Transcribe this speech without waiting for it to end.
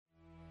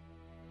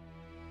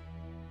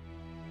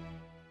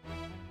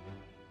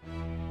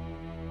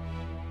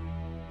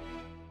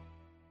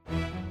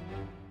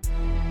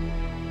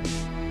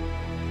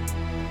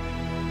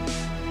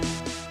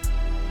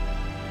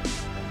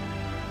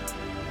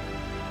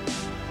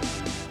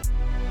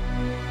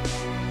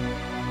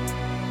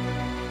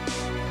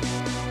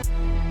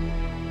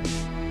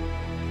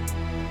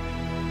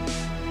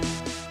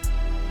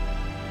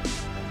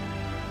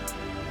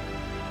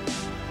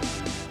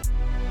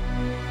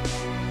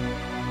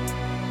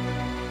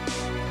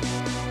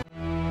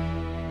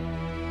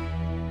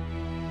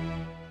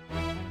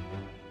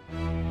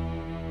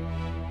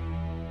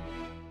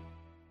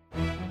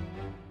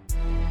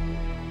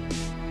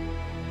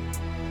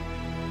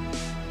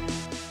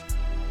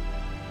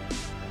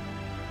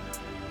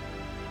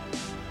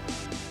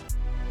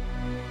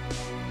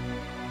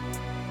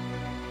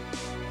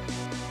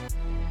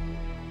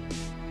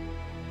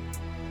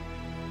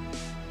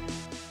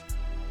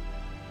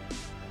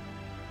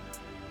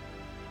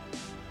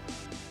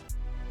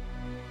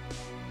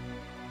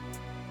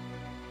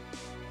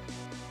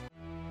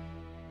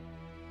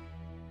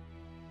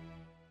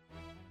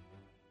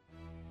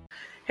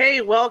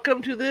Hey,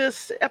 welcome to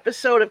this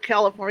episode of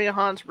California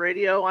Haunts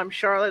Radio. I'm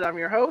Charlotte, I'm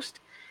your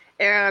host.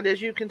 And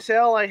as you can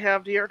tell, I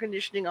have the air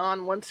conditioning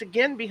on once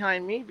again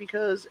behind me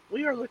because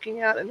we are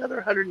looking at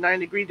another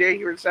 109-degree day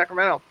here in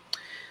Sacramento.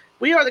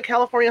 We are the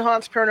California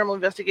Haunts Paranormal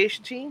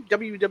Investigation Team,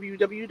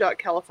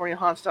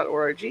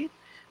 www.californiahaunts.org,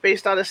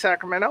 based out of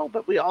Sacramento,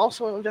 but we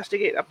also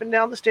investigate up and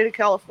down the state of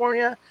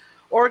California,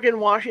 Oregon,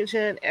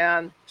 Washington,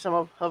 and some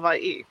of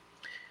Hawaii.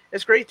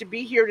 It's great to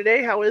be here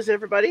today. How is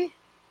everybody?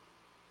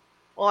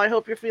 Well, I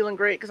hope you're feeling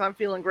great because I'm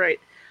feeling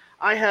great.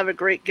 I have a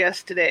great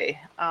guest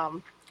today.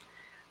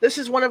 This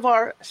is one of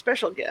our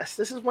special guests.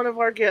 This is one of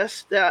our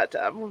guests that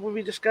when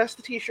we discuss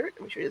the t-shirt,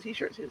 let me show you the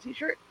t-shirt. See the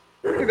t-shirt?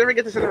 We'll never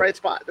get this in the right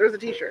spot. There's the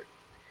t-shirt.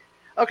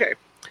 Okay.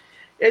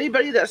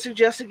 Anybody that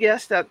suggests a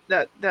guest that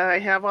I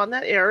have on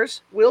that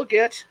airs will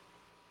get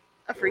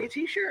a free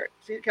t-shirt.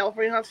 See the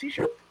California Haunts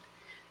t-shirt?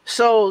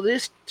 So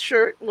this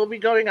shirt will be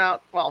going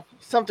out, well,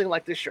 something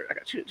like this shirt. I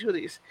got two of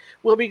these.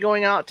 Will be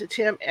going out to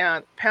Tim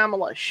and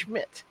Pamela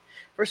Schmidt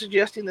for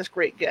suggesting this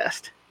great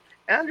guest,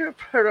 Andrea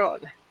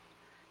Perron.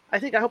 I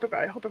hope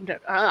I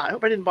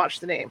didn't botch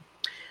the name.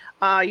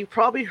 You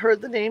probably heard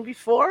the name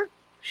before.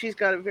 She's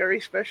got a very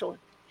special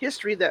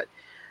history that,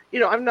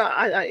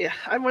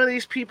 I'm one of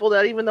these people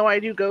that even though I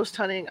do ghost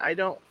hunting, I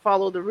don't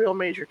follow the real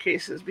major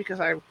cases because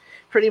I'm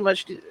pretty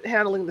much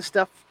handling the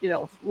stuff,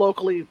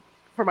 locally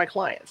for my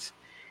clients.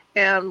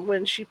 And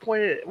when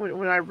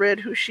when I read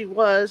who she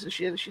was and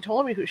she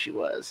told me who she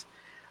was,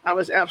 I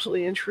was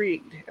absolutely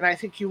intrigued, and I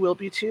think you will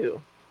be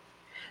too.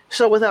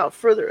 So without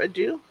further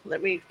ado,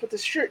 let me put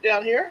this shirt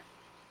down here.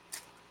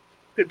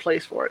 Good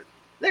place for it.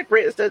 Isn't that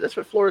great? That's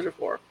what floors are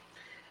for.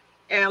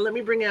 And let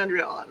me bring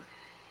Andrea on.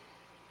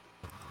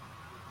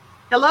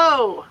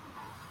 Hello.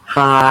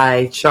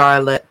 Hi,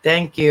 Charlotte.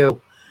 Thank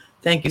you.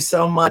 Thank you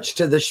so much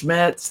to the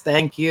Schmidts.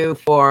 Thank you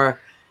for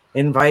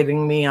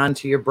inviting me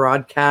onto your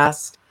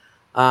broadcast.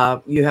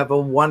 You have a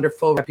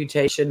wonderful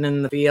reputation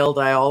in the field.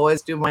 I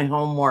always do my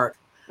homework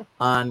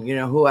on,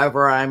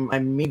 whoever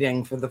I'm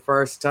meeting for the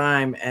first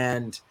time.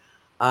 And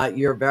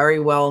you're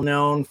very well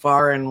known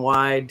far and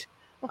wide.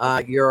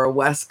 You're a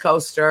West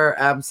Coaster,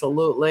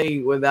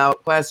 absolutely,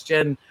 without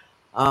question.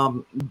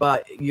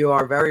 But you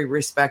are very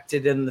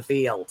respected in the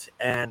field.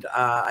 And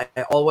I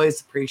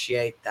always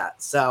appreciate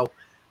that. So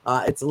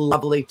it's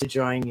lovely to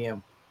join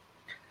you.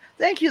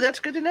 Thank you. That's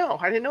good to know.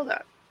 I didn't know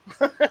that.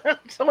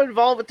 So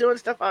involved with doing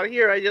stuff out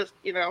here. I just,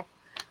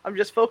 I'm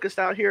just focused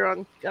out here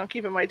on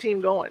keeping my team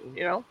going,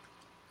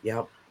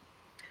 Yep.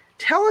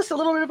 Tell us a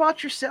little bit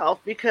about yourself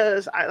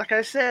because, like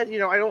I said,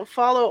 I don't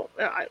follow,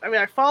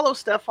 I follow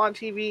stuff on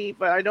TV,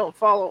 but I don't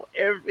follow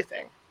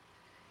everything.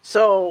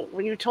 So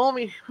when you told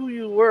me who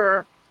you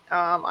were,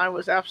 I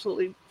was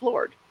absolutely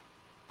floored.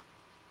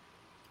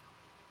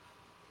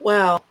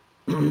 Well,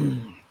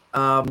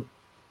 a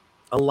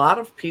lot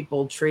of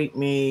people treat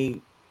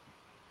me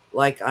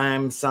like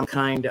I'm some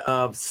kind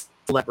of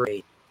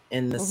celebrity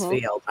in this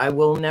field. I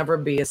will never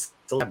be a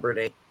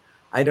celebrity.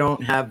 I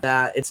don't have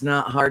that. It's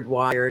not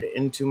hardwired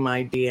into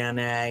my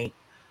DNA.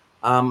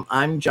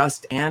 I'm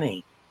just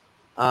Annie.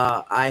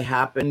 I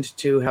happened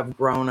to have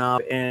grown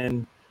up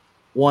in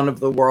one of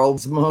the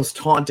world's most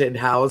haunted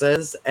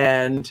houses,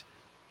 and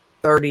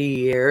 30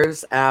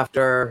 years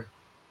after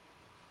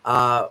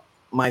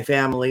my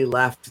family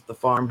left the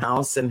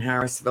farmhouse in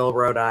Harrisville,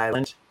 Rhode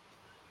Island,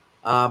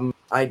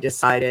 I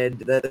decided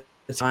that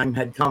the time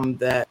had come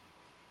that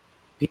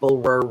people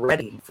were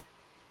ready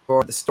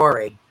for the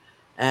story.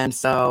 And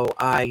so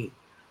I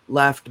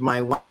left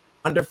my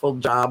wonderful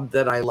job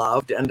that I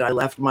loved, and I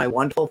left my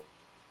wonderful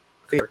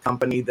theater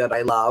company that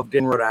I loved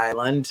in Rhode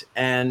Island,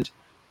 and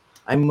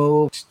I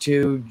moved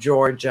to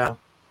Georgia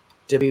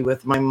to be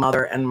with my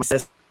mother and my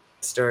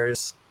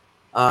sisters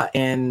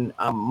in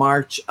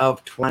March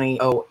of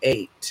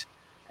 2008.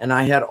 And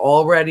I had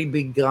already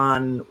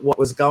begun what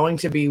was going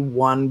to be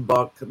one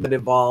book that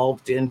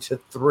evolved into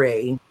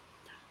three,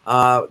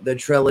 the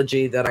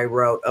trilogy that I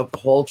wrote of the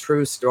whole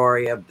true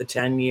story of the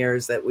 10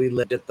 years that we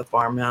lived at the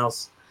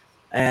farmhouse.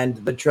 And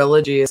the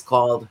trilogy is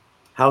called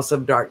House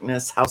of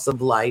Darkness, House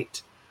of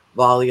Light,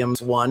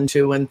 volumes 1,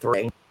 2, and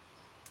 3.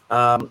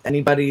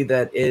 Anybody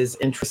that is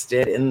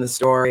interested in the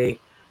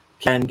story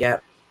can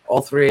get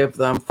all three of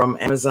them from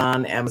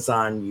Amazon,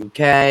 Amazon UK,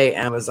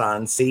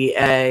 Amazon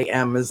CA,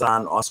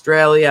 Amazon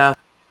Australia,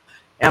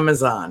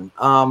 Amazon.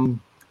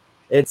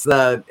 It's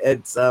a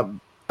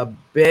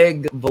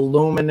big,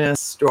 voluminous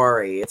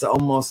story. It's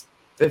almost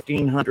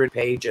 1,500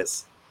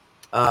 pages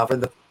for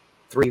the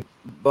 3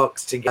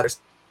 books together.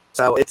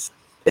 So it's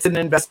an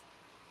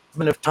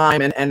investment of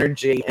time and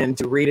energy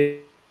into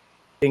reading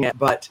it.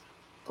 But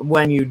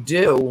when you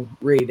do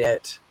read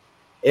it,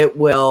 it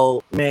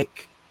will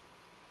make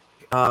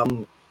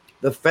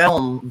the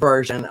film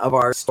version of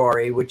our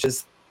story, which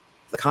is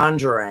The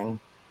Conjuring,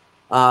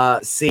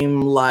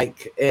 seem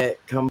like it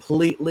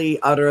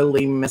completely,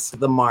 utterly missed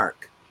the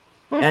mark.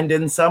 And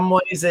in some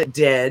ways it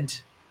did.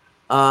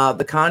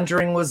 The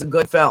Conjuring was a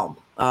good film.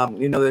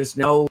 There's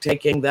no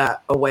taking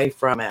that away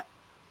from it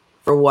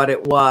for what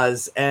it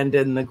was. And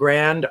in the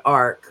grand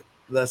arc,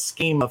 the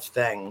scheme of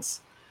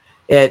things,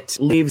 it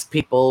leaves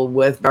people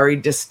with very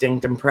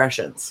distinct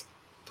impressions.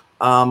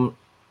 One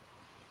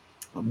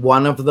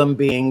of them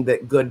being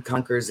that good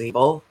conquers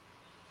evil,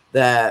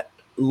 that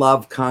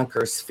love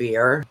conquers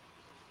fear,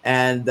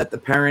 and that the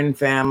Perron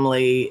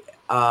family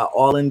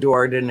all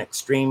endured an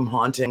extreme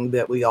haunting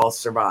that we all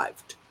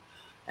survived.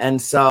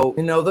 And so,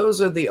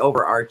 those are the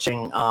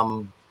overarching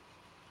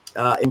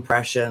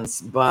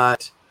impressions,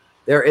 but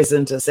there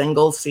isn't a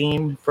single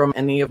scene from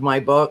any of my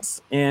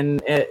books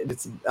in it.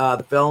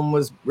 The film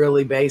was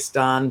really based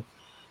on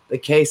the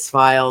case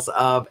files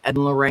of Ed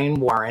and Lorraine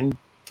Warren,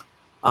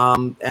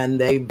 and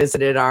they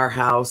visited our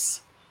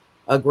house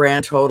a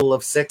grand total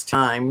of 6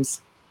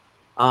 times.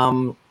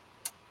 And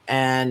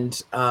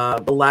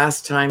the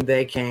last time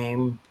they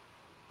came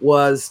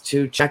was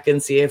to check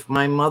and see if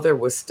my mother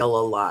was still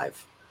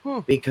alive.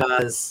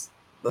 Because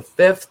the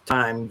 5th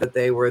time that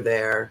they were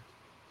there,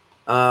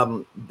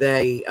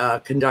 they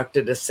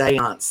conducted a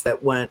seance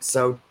that went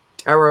so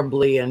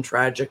terribly and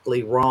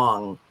tragically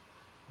wrong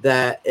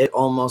that it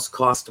almost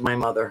cost my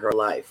mother her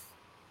life.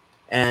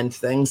 And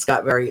things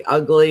got very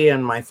ugly,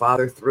 and my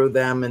father threw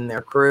them and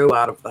their crew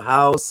out of the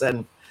house,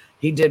 and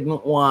he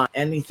didn't want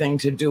anything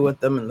to do with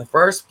them in the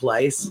first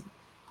place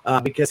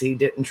because he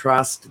didn't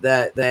trust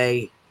that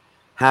they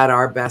had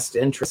our best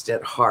interest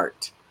at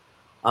heart,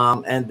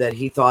 and that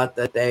he thought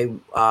that they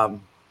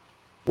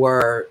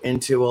were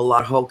into a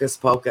lot of hocus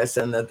pocus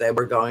and that they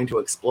were going to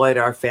exploit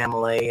our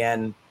family.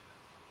 And,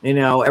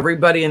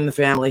 everybody in the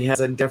family has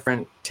a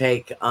different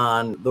take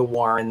on the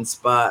Warrens,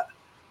 but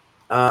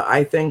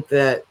I think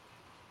that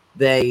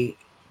they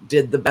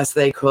did the best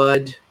they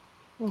could.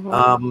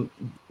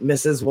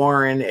 Mrs.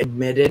 Warren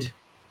admitted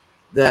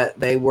that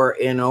they were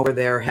in over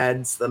their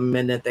heads the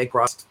minute they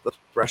crossed the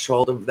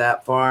threshold of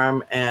that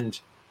farm. And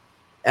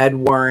Ed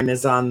Warren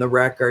is on the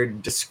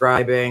record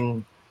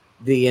describing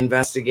the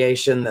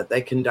investigation that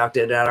they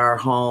conducted at our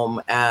home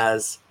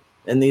as,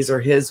 and these are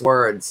his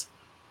words,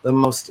 the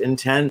most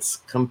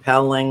intense,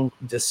 compelling,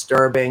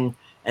 disturbing,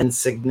 and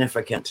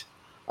significant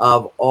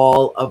of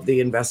all of the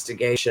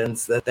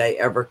investigations that they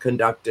ever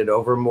conducted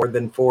over more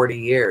than 40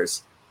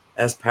 years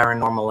as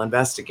paranormal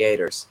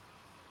investigators.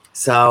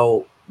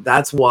 So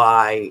that's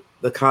why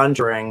The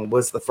Conjuring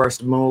was the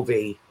first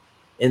movie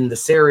in the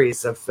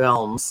series of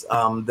films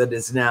that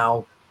is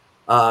now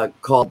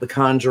called The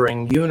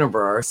Conjuring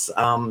Universe.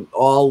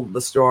 All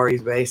the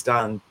stories based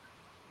on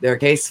their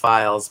case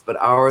files, but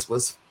ours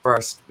was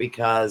first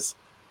because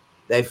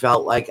they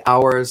felt like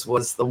ours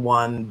was the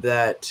one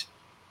that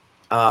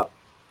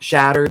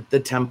shattered the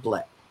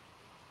template,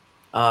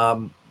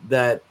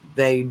 that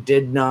they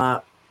did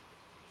not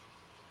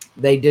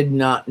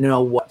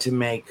know what to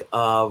make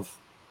of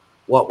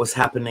what was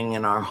happening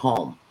in our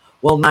home.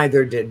 Well,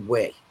 neither did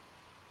we.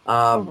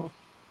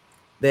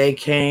 They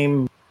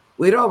came,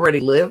 we'd already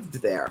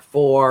lived there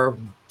for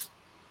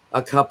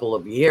a couple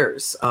of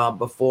years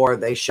before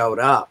they showed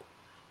up.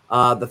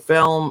 The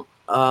film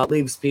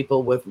leaves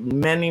people with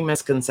many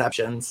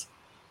misconceptions.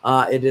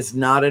 It is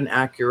not an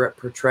accurate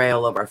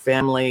portrayal of our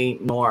family,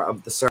 nor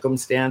of the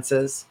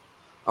circumstances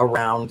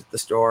around the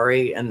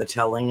story and the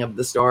telling of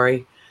the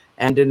story.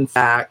 And in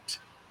fact,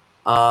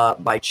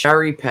 by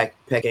cherry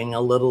picking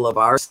a little of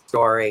our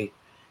story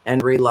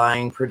and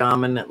relying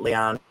predominantly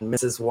on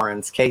Mrs.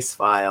 Warren's case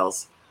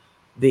files,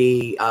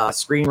 the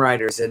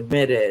screenwriters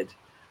admitted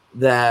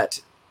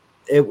that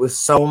it was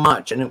so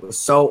much and it was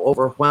so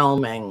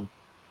overwhelming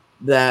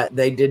that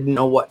they didn't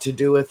know what to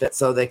do with it.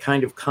 So they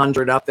kind of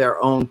conjured up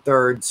their own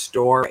third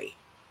story.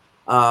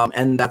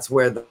 And that's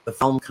where the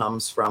film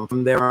comes from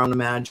their own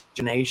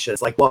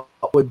imaginations. Like, what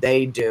would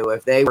they do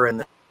if they were in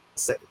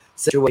the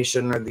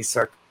situation or these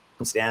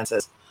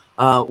circumstances?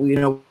 We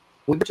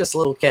were just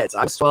little kids.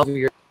 I was 12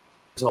 years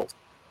old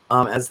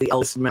as the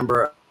eldest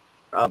member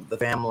of the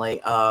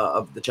family,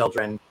 of the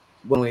children,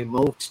 when we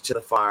moved to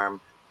the farm.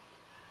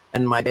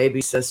 And my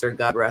baby sister,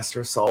 God rest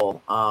her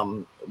soul,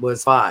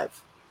 was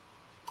 5.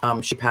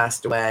 She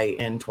passed away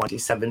in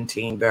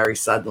 2017 very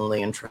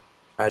suddenly and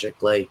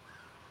tragically.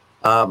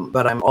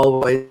 But I'm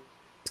always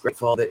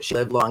grateful that she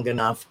lived long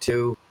enough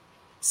to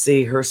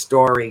see her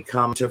story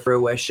come to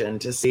fruition,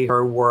 to see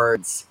her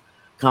words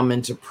come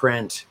into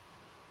print,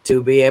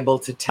 to be able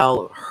to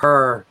tell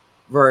her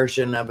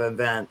version of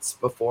events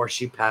before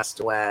she passed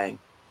away.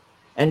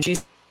 And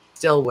she's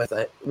still with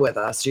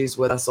us. She's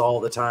with us all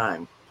the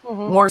time.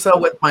 Mm-hmm. More so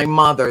with my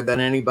mother than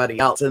anybody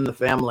else in the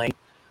family.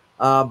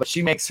 But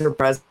she makes her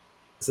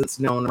presence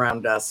known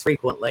around us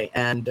frequently.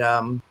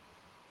 And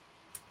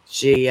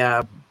she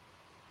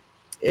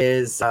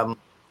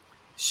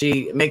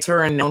she makes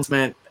her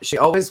announcement. She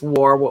always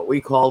wore what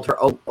we called her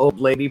old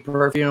lady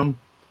perfume,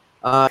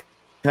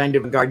 kind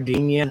of a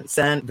gardenia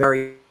scent,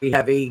 very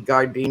heavy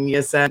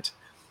gardenia scent.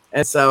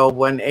 And so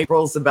when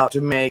April's about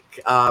to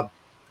make an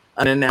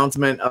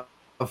announcement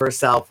of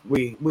herself,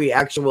 we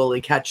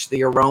actually catch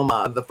the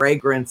aroma, the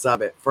fragrance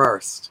of it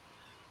first.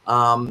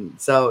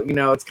 So,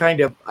 it's kind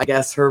of, I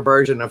guess, her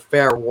version of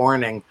fair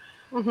warning.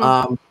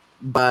 Mm-hmm.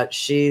 But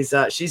she's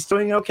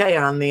doing okay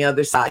on the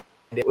other side.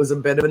 It was a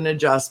bit of an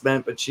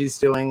adjustment, but she's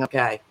doing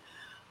okay.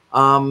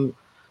 Had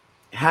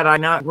I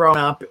not grown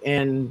up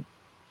in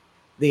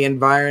the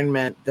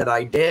environment that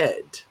I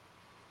did,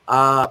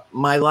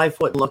 my life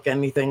wouldn't look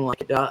anything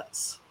like it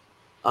does.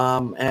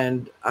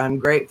 And I'm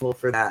grateful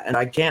for that. And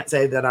I can't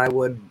say that I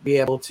would be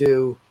able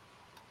to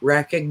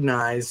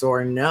recognize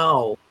or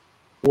know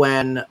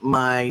when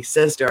my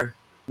sister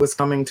was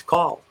coming to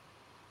call.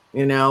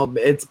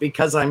 It's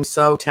because I'm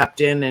so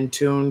tapped in and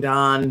tuned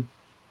in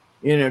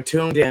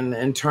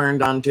and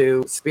turned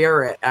onto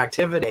spirit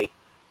activity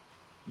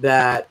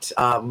that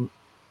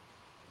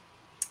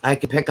I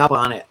could pick up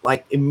on it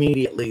like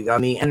immediately,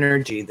 on the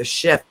energy, the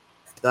shift,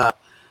 the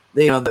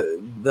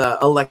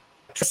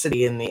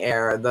electricity in the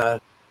air, the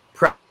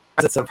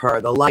presence of her,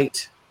 the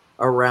light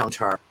around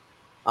her.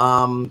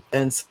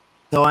 And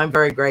so I'm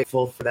very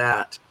grateful for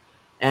that.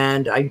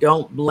 And I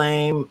don't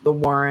blame the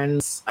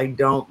Warrens. I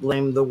don't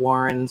blame the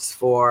Warrens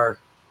for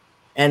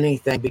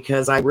anything,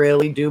 because I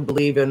really do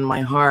believe in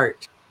my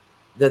heart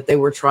that they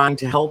were trying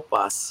to help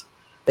us.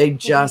 They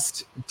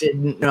just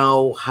didn't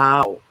know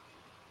how.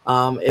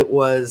 It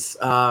was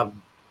the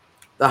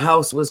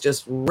house was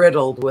just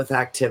riddled with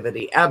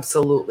activity,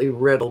 absolutely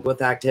riddled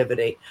with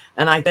activity.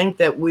 And I think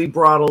that we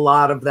brought a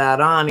lot of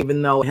that on,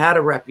 even though it had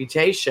a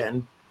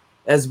reputation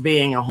as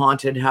being a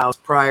haunted house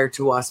prior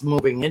to us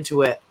moving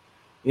into it,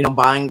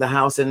 buying the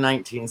house in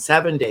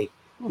 1970.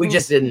 We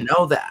just didn't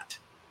know that.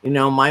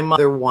 My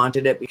mother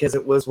wanted it because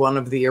it was one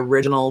of the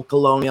original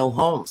colonial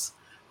homes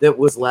that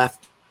was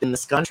left in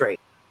this country.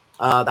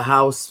 The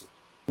house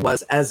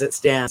was, as it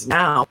stands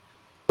now,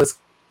 was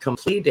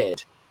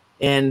completed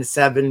in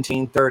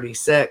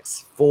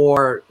 1736,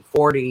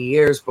 40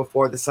 years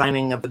before the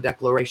signing of the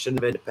Declaration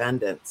of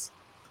Independence.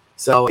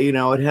 So,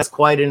 it has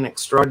quite an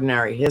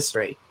extraordinary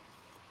history.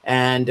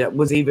 And it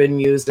was even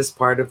used as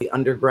part of the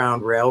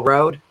Underground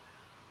Railroad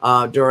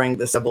during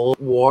the Civil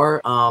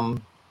War,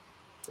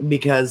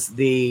 because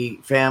the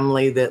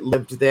family that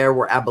lived there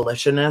were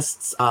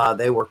abolitionists.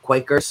 They were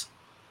Quakers.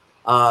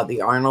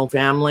 The Arnold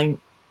family,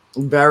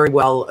 very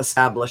well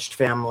established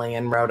family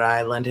in Rhode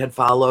Island, had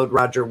followed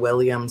Roger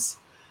Williams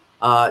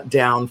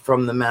down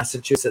from the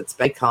Massachusetts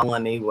Bay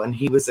Colony when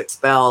he was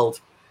expelled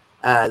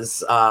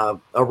as a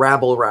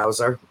rabble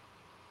rouser,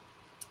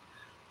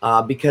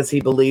 because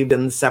he believed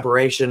in the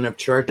separation of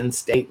church and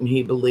state, and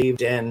he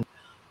believed in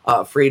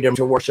freedom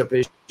to worship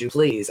as you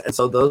please. And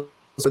so those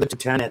were the two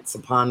tenets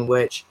upon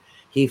which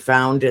he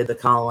founded the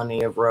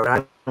colony of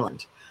Rhode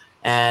Island.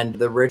 And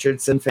the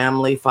Richardson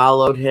family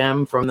followed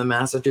him from the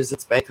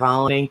Massachusetts Bay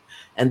Colony,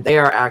 and they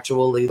are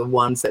actually the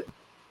ones that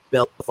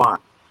built the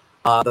farm.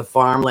 The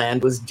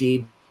farmland was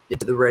deeded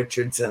to the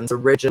Richardsons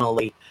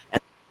originally,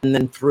 and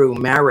then through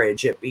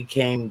marriage, it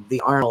became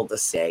the Arnold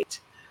estate.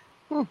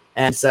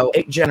 And so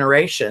 8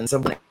 generations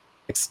of an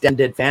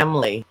extended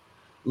family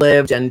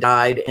lived and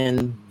died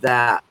in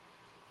that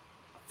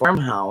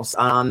farmhouse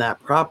on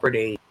that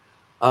property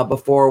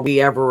before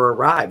we ever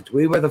arrived.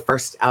 We were the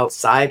first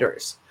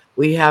outsiders.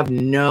 We have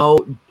no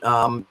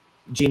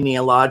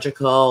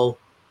genealogical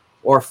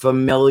or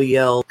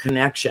familial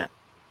connection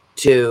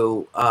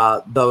to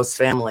those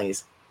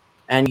families.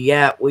 And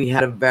yet we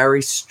had a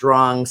very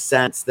strong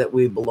sense that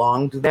we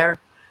belonged there,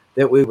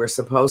 that we were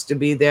supposed to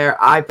be there.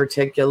 I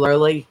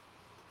particularly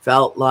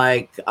felt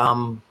like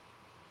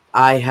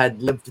I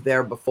had lived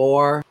there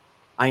before.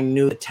 I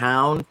knew the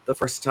town the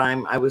first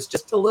time. I was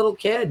just a little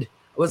kid.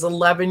 I was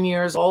 11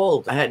 years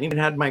old. I hadn't even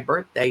had my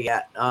birthday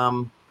yet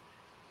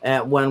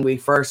when we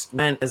first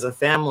went as a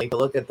family to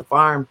look at the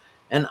farm.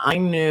 And I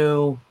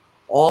knew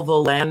all the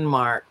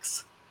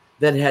landmarks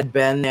that had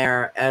been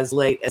there as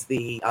late as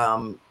the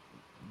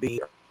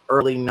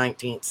early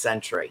 19th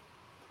century.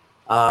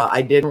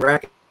 I didn't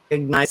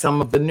recognize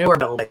some of the newer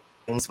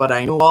buildings, but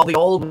I knew all the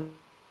old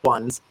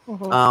ones.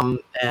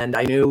 And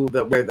I knew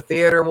where the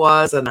theater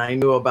was, and I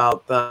knew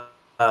about the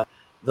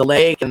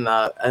lake and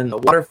the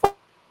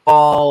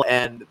waterfall,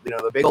 and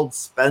the big old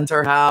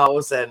Spencer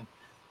house. And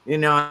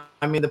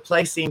the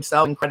place seemed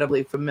so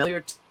incredibly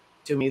familiar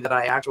to me that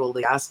I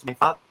actually asked my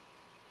father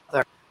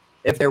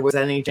if there was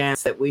any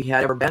chance that we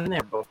had ever been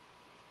there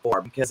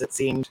before, because it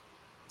seemed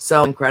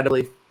so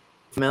incredibly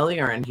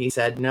familiar. And he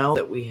said no,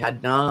 that we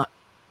had not.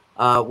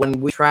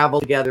 When we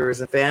traveled together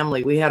as a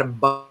family, we had a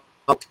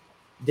boat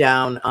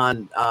down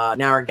on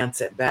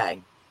Narragansett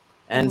Bay.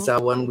 And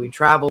so when we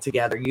traveled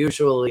together,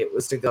 usually it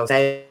was to go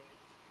sailing,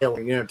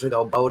 to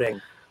go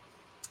boating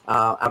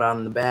out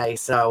on the bay.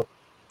 So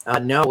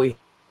no, we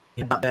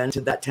had not been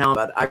to that town,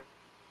 but I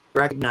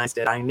recognized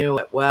it. I knew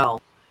it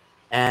well.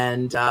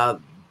 And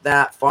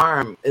that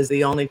farm is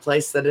the only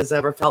place that has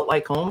ever felt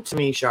like home to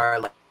me,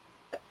 Charlotte.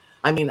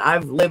 I mean,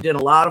 I've lived in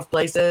a lot of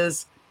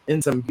places,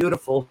 in some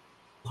beautiful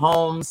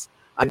homes.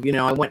 I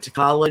went to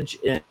college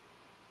in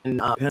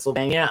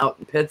Pennsylvania, out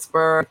in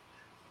Pittsburgh.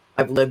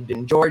 I've lived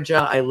in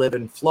Georgia. I live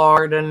in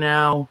Florida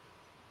now.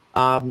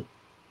 But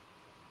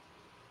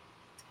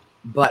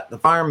the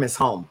farm is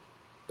home.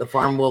 The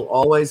farm will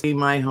always be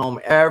my home.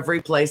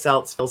 Every place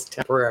else feels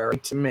temporary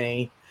to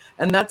me.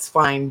 And that's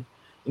fine,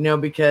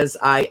 because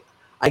I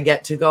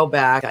get to go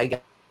back. I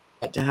get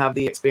to have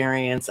the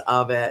experience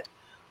of it.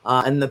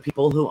 And the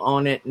people who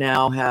own it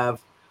now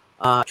have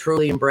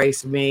truly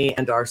embraced me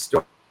and our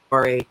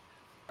story.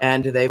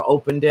 And they've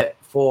opened it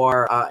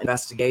for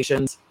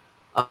investigations.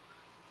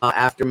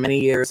 After many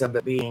years of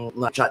it being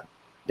shut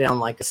down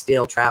like a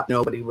steel trap,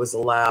 nobody was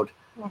allowed.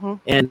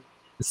 And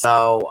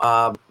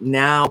so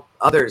now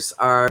others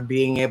are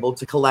being able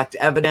to collect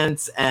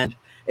evidence and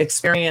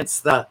experience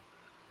the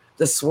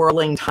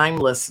swirling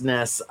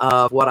timelessness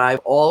of what I've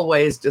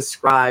always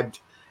described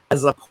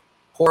as a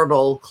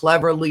portal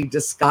cleverly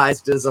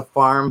disguised as a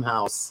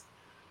farmhouse.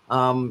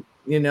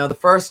 The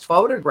first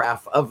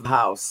photograph of the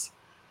house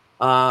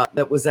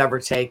that was ever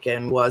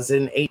taken was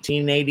in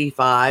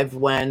 1885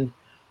 when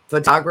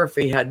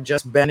photography had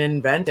just been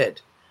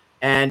invented.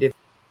 And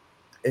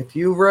if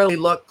you really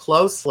look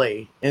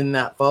closely in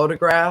that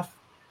photograph,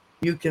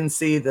 you can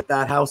see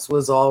that house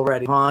was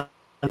already haunted.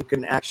 You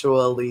can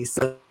actually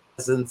see the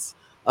presence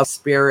of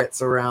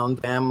spirits around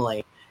the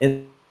family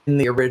in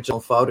the original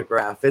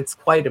photograph. It's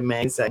quite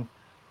amazing.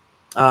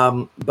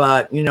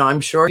 But,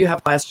 I'm sure you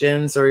have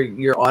questions, or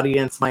your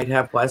audience might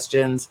have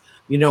questions.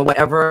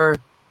 Whatever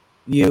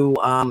you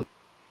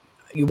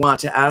want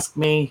to ask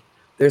me,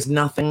 there's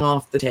nothing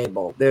off the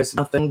table. There's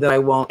nothing that I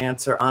won't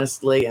answer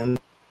honestly and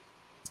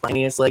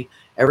spontaneously.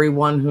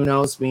 Everyone who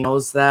knows me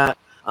knows that.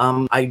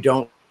 I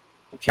don't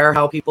care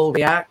how people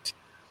react.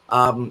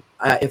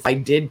 If I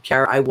did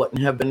care, I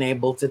wouldn't have been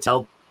able to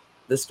tell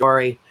the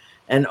story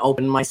and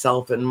open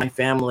myself and my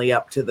family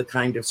up to the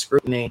kind of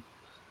scrutiny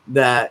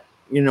that,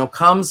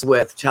 comes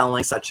with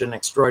telling such an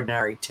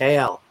extraordinary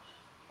tale.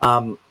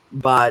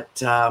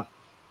 But I'm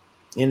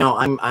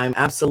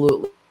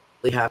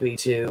absolutely happy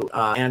to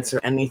answer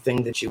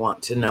anything that you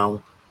want to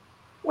know.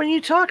 When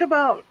you talk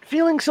about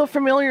feeling so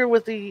familiar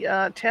with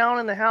the town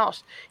and the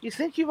house, you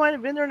think you might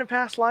have been there in a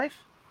past life?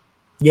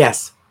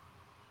 Yes.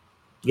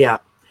 Yeah.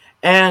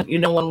 And,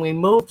 when we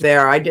moved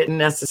there, I didn't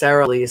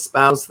necessarily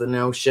espouse the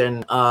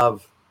notion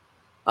of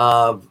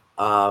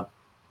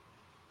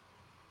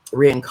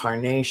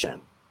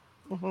reincarnation.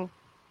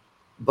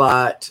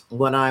 But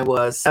when I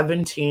was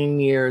 17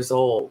 years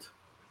old,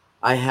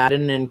 I had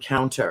an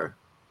encounter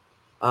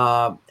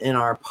in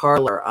our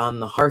parlor on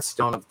the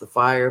hearthstone of the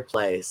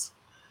fireplace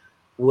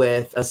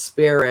with a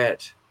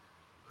spirit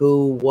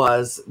who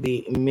was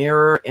the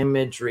mirror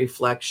image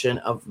reflection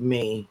of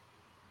me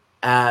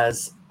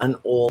as an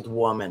old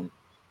woman.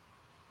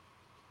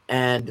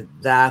 And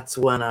that's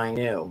when I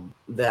knew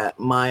that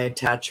my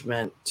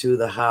attachment to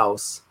the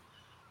house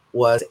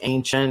was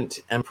ancient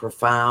and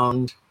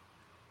profound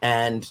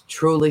and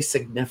truly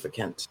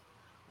significant.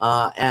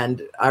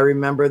 And I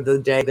remember the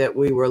day that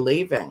we were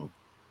leaving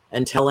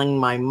and telling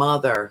my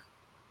mother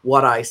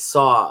what I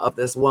saw of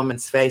this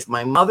woman's face.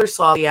 My mother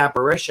saw the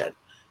apparition.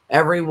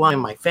 Everyone in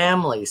my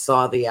family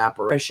saw the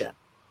apparition.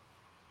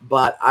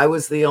 But I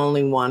was the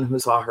only one who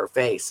saw her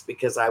face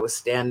because I was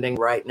standing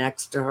right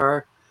next to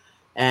her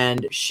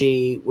and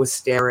she was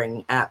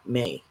staring at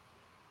me.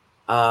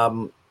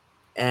 And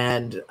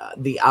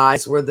the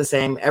eyes were the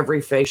same. Every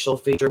facial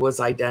feature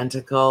was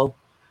identical,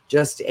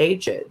 just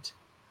aged.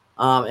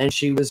 And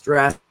she was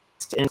dressed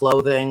in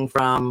clothing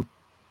from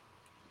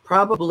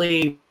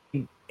probably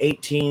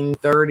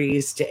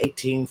 1830s to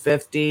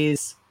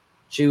 1850s.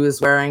 She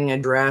was wearing a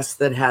dress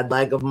that had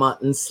leg of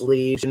mutton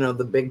sleeves,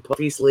 the big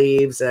puffy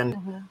sleeves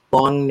and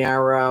long,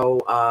 narrow,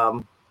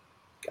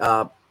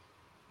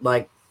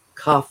 like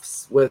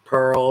cuffs with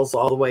pearls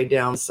all the way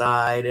down the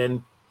side.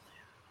 And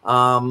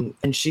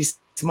she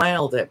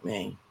smiled at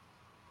me.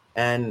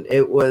 And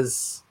it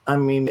was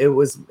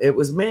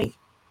me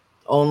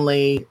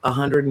only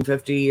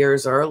 150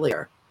 years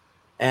earlier.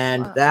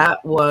 And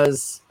that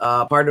was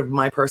part of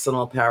my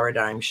personal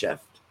paradigm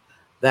shift.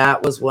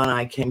 That was when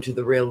I came to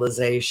the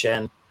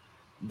realization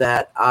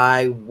that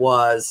I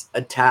was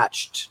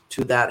attached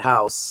to that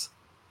house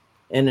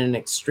in an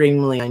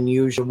extremely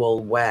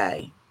unusual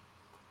way.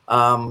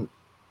 And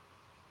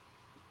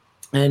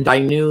I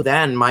knew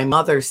then, my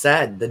mother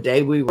said the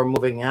day we were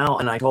moving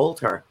out, and I told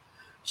her,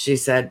 she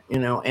said,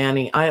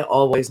 Annie, I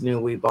always knew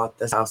we bought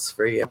this house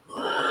for you.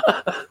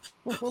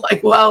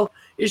 Like, well,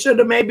 you should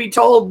have maybe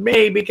told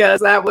me because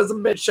that was a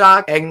bit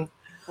shocking.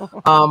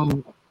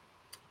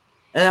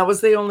 And that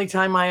was the only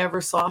time I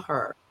ever saw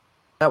her.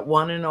 That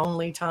one and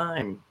only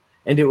time.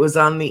 And it was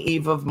on the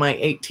eve of my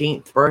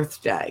 18th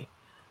birthday.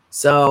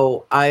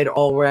 So I'd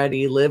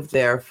already lived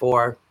there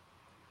for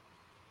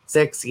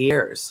 6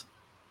 years.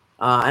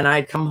 And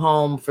I'd come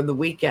home for the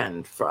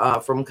weekend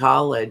from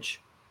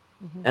college.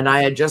 Mm-hmm. And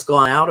I had just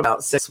gone out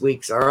about 6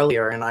 weeks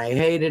earlier, and I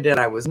hated it.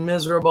 I was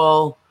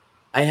miserable.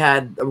 I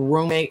had a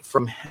roommate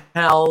from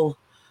hell,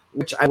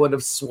 which I would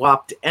have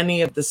swapped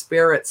any of the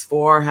spirits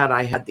for had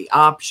I had the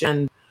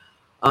option.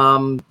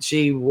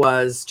 She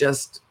was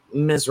just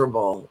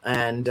miserable.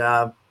 And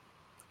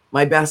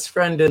my best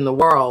friend in the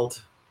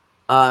world,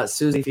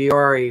 Susie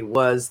Fiore,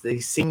 was a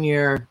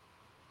senior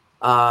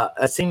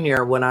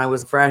when I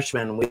was a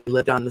freshman. We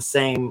lived on the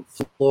same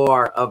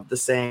floor of the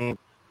same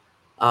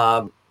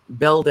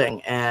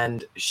building,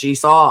 and she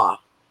saw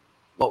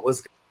what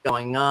was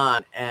going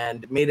on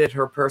and made it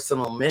her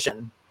personal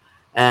mission.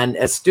 And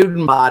as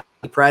student body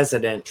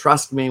president,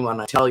 trust me when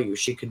I tell you,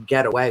 she could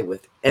get away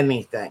with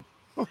anything.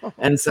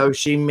 And so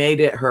she made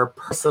it her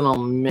personal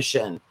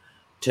mission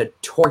to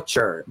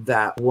torture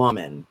that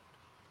woman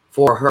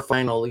for her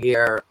final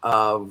year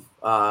of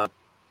her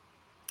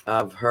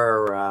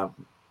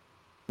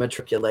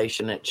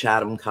matriculation at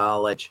Chatham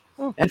College.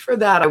 And for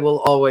that, I will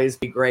always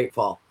be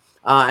grateful.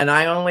 And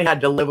I only had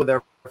to live with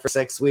her for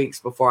 6 weeks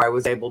before I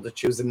was able to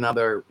choose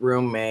another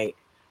roommate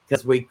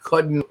because we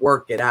couldn't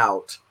work it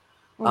out.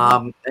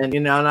 And,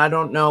 and I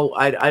don't know,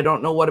 I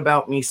don't know what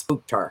about me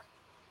spooked her.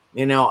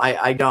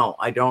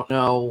 I don't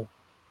know.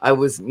 I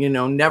was,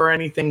 never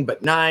anything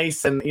but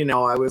nice. And,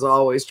 I was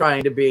always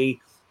trying to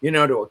be,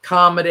 to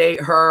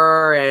accommodate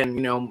her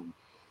and,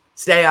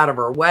 stay out of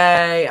her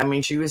way. I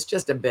mean, she was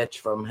just a bitch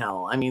from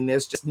hell. I mean,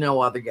 there's just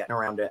no other getting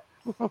around it.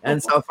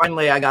 And so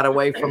finally I got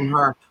away from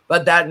her,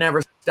 but that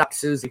never stopped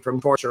Susie from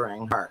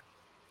torturing her.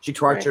 She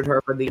tortured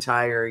her for the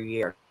entire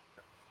year.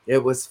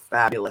 It was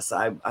fabulous.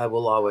 I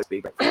will always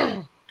be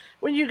grateful.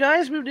 When you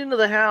guys moved into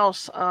the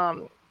house,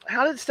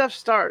 how did stuff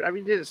start? I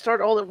mean, did it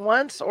start all at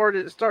once or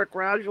did it start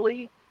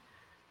gradually?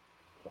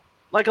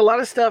 Like a lot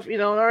of stuff, in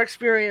our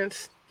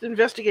experience,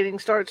 investigating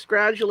starts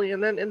gradually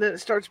and then it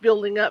starts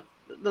building up.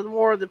 The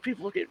more the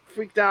people get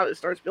freaked out, it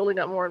starts building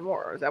up more and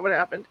more. Is that what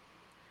happened?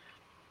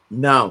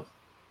 No.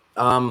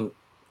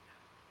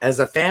 As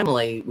a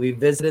family, we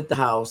visited the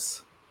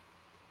house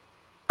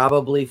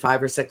probably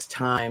 5 or 6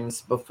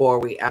 times before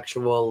we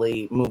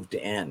actually moved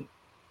in.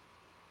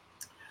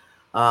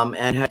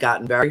 And had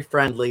gotten very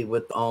friendly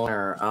with the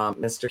owner,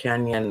 Mr.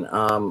 Kenyon,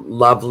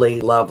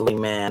 lovely, lovely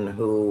man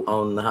who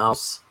owned the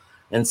house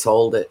and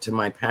sold it to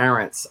my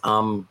parents.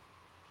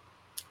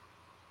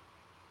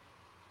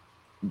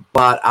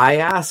 But I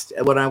asked,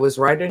 when I was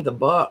writing the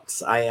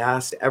books, I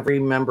asked every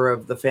member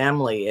of the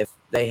family if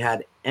they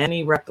had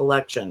any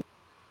recollection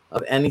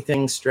of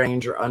anything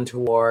strange or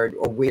untoward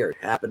or weird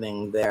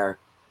happening there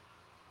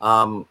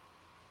prior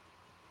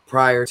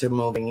to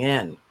moving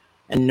in.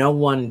 And no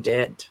one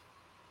did.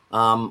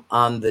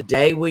 On the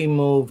day we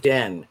moved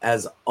in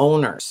as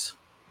owners,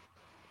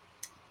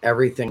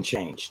 everything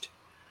changed.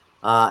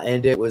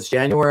 And it was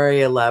January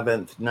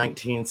 11th,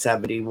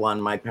 1971.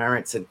 My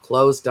parents had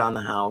closed on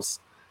the house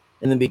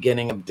in the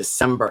beginning of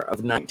December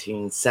of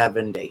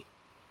 1970.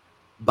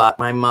 But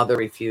my mother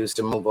refused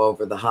to move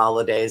over the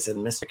holidays, and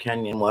Mr.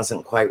 Kenyon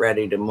wasn't quite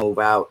ready to move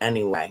out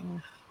anyway.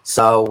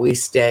 So we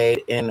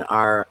stayed in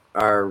our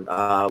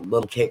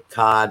little Cape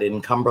Cod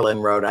in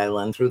Cumberland, Rhode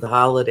Island through the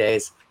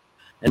holidays.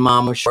 And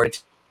Mom was sure to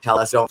tell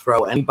us, don't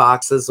throw any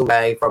boxes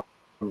away from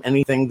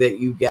anything that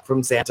you get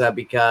from Santa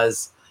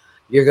because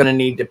you're going to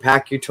need to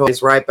pack your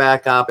toys right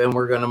back up and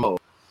we're going to move.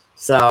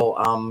 So,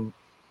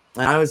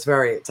 and I was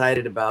very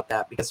excited about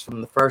that because from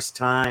the first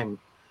time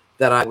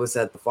that I was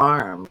at the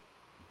farm,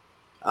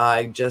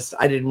 I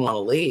didn't want to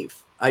leave.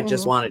 I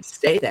just wanted to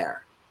stay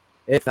there.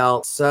 It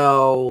felt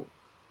so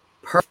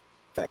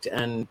perfect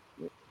and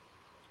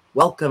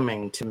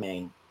welcoming to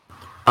me.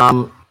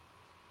 And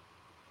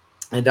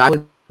I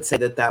would say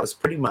that was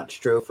pretty much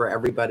true for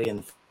everybody in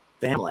the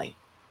family.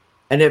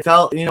 And it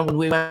felt, when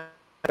we went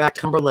back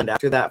to Cumberland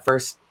after that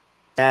first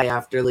day,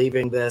 after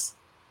leaving this,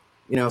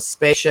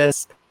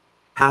 spacious,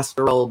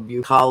 pastoral,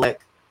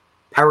 bucolic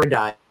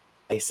paradise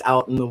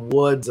out in the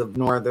woods of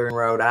northern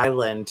Rhode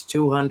Island,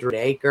 200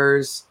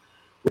 acres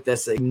with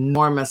this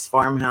enormous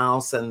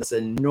farmhouse and this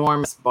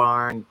enormous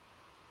barn.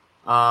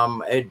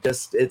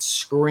 It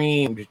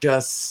screamed,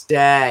 just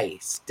stay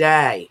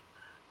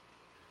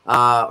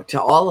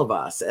to all of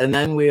us. And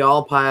then we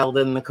all piled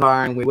in the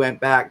car and we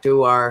went back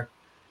to our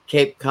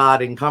Cape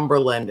Cod in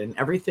Cumberland, and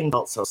everything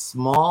felt so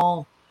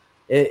small.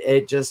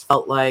 It just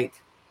felt like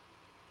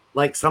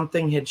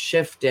something had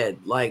shifted,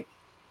 like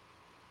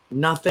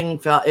nothing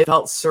it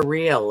felt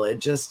surreal.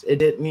 It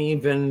didn't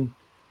even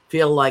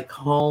feel like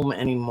home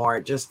anymore.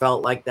 It just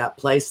felt like that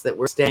place that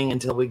we're staying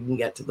until we can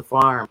get to the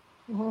farm.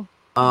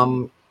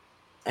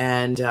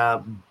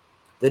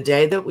 The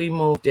day that we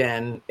moved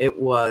in, it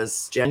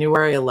was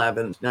January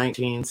 11th,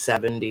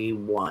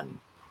 1971.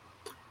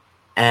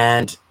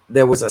 And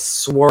there was a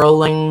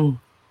swirling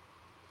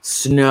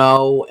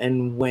snow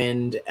and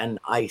wind and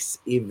ice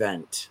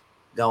event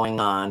going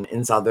on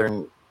in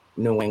southern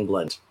New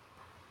England.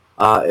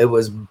 It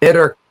was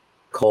bitter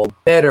cold.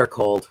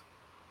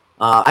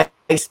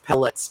 Ice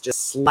pellets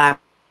just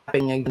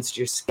slapping against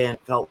your skin.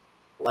 It felt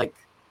like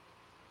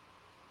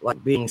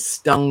being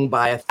stung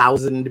by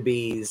 1,000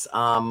 bees.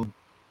 And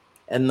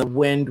the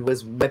wind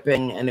was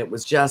whipping, and it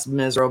was just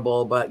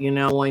miserable. But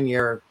when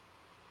you're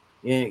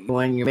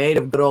made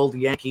of good old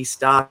Yankee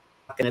stock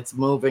and it's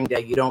moving day,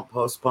 you don't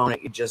postpone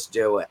it, you just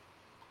do it.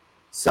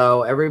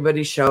 So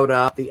everybody showed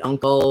up, the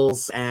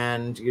uncles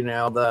and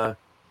the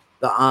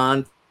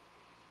aunt,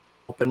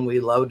 and we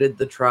loaded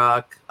the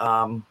truck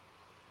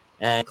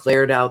and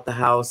cleared out the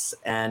house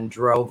and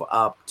drove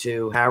up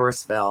to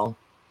Harrisville.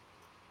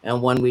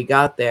 And when we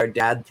got there,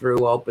 Dad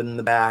threw open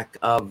the back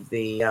of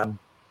the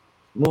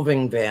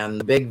moving van,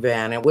 the big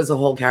van. It was a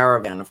whole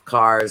caravan of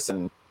cars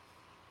and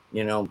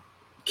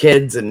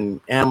kids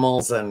and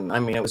animals, and I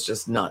mean, it was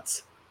just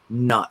nuts.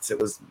 It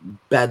was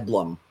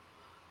bedlam.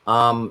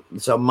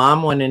 So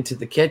Mom went into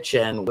the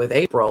kitchen with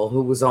April,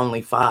 who was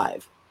only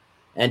 5,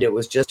 and it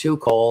was just too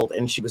cold,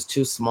 and she was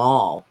too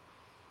small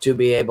to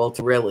be able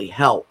to really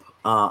help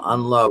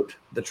unload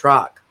the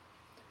truck.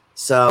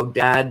 So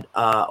Dad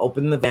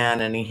opened the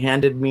van, and he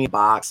handed me a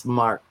box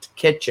marked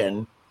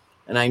kitchen,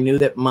 and I knew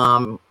that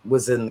Mom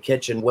was in the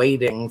kitchen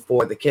waiting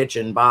for the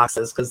kitchen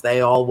boxes because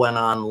they all went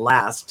on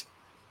last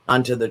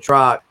onto the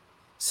truck,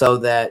 so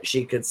that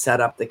she could set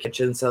up the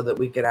kitchen so that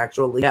we could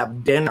actually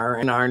have dinner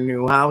in our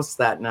new house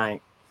that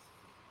night.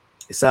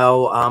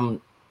 So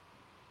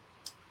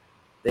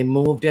they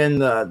moved in,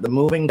 the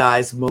moving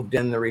guys moved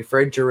in the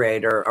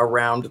refrigerator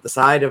around the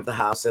side of the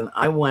house, and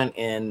I went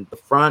in the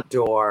front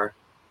door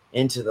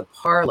into the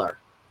parlor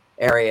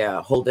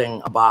area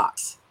holding a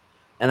box.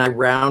 And I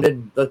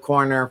rounded the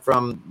corner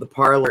from the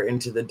parlor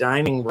into the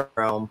dining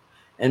room,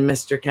 and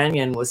Mr.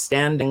 Kenyon was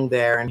standing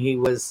there, and he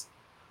was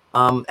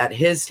at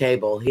his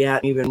table. He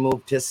hadn't even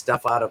moved his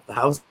stuff out of the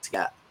house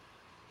yet.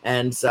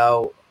 And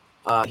so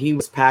he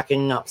was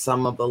packing up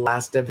some of the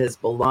last of his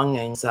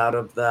belongings out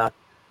of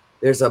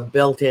there's a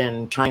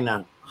built-in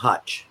china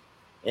hutch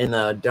in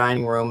the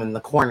dining room in the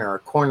corner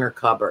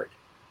cupboard.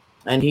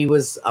 And he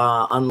was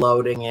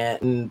unloading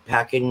it and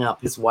packing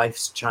up his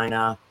wife's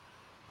china.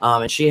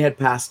 And she had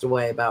passed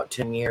away about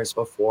 10 years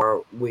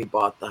before we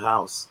bought the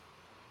house.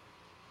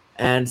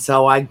 And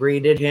so I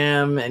greeted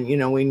him, and,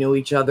 we knew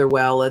each other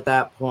well at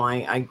that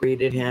point. I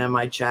greeted him.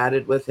 I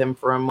chatted with him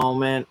for a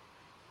moment.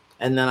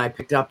 And then I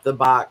picked up the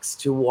box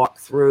to walk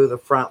through the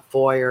front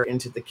foyer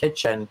into the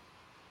kitchen.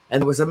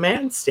 And there was a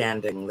man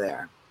standing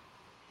there.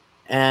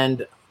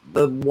 And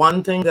the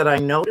one thing that I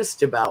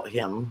noticed about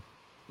him,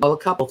 well, a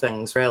couple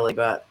things really,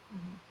 but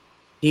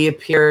he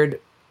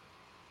appeared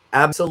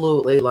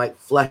absolutely like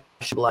flesh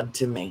and blood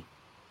to me.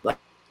 Like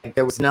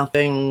there was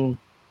nothing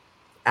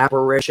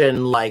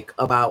apparition like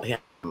about him.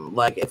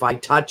 Like if I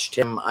touched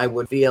him, I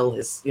would feel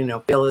his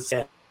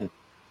skin.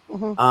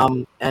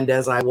 And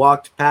as I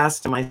walked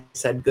past him, I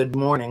said, "Good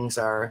morning,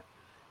 sir,"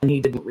 and he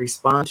didn't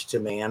respond to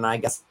me. And I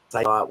guess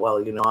I thought, well,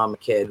 I'm a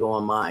kid, who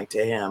am I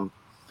to him?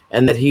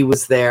 And that he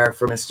was there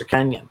for Mr.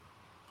 Kenyon.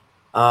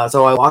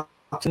 So I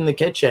walked in the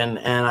kitchen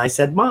and I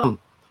said, "Mom,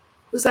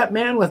 who's that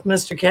man with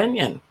Mr.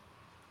 Kenyon?"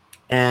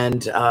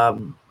 And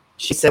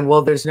she said,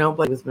 "Well, there's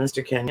nobody with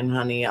Mr. Kenyon,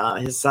 honey.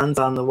 His son's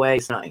on the way.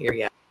 He's not here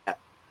yet."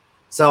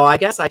 So I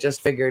guess I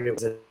just figured it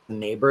was a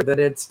neighbor that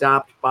had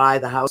stopped by.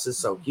 The house is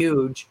so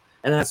huge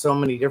and has so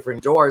many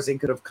different doors. He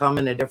could have come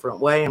in a different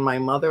way, and my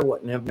mother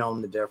wouldn't have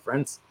known the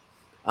difference.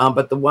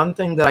 But the one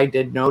thing that I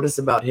did notice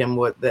about him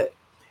was that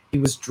he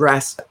was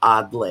dressed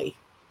oddly.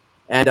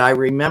 And I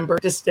remember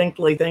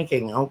distinctly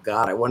thinking, oh,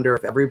 God, I wonder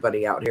if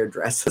everybody out here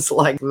dresses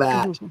like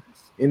that.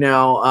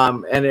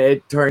 And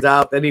it turns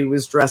out that he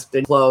was dressed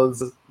in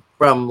clothes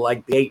from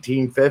like the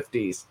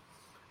 1850s.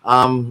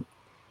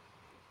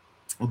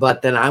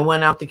 But then I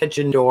went out the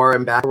kitchen door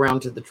and back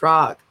around to the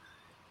truck,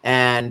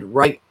 and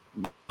right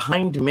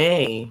behind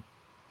me,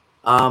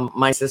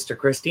 my sister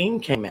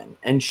Christine came in,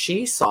 and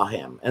she saw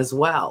him as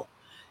well.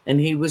 And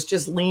he was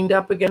just leaned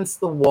up against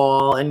the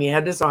wall, and he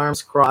had his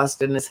arms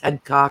crossed and his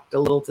head cocked a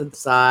little to the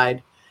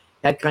side,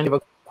 had kind of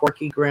a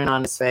quirky grin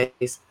on his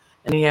face,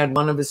 and he had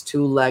one of his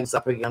 2 legs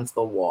up against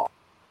the wall.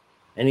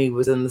 And he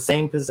was in the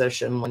same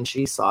position when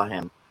she saw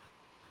him.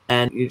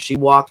 And she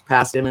walked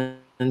past him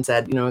and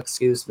said,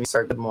 "Excuse me,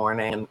 sir, good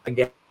morning." And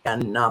again,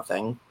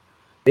 nothing.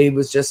 He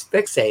was just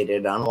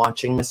fixated on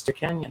watching Mr.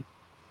 Kenyon.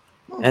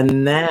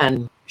 And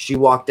then she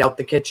walked out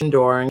the kitchen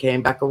door and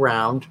came back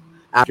around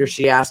after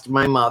she asked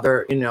my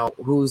mother,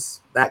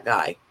 "Who's that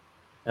guy?"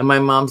 And my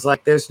mom's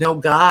like, "There's no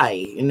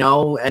guy,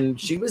 and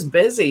she was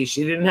busy.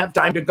 She didn't have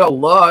time to go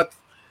look.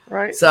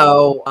 Right.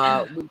 So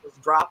we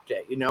just dropped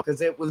it,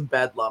 because it was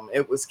bedlam.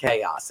 It was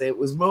chaos. It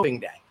was moving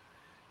day.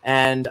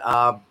 And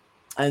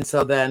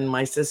so then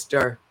my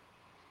sister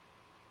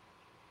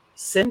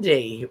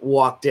Cindy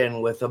walked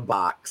in with a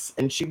box,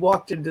 and she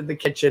walked into the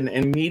kitchen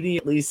and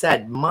immediately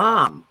said,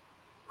 "Mom,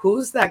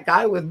 who's that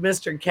guy with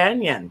Mr.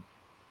 Kenyon?"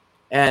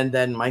 And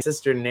then my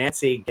sister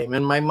Nancy came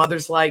in. My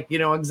mother's like,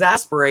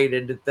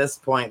 exasperated at this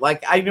point.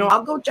 Like,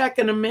 I'll go check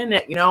in a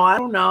minute. I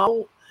don't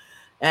know.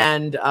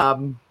 And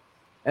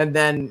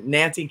then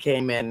Nancy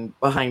came in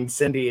behind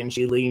Cindy and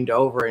she leaned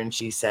over and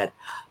she said,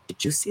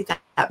 "Did you see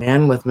that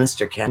man with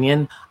Mr.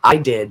 Kenyon?" "I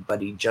did,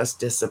 but he just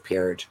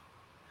disappeared."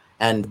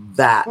 And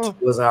that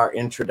was our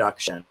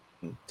introduction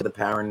to the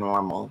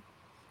paranormal,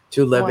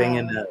 to living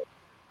in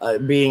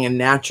being a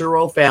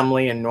natural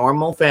family, a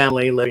normal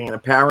family, living in a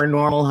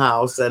paranormal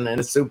house and in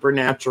a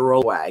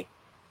supernatural way.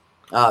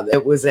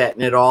 It was it.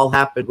 And it all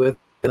happened within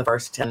the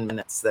first 10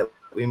 minutes that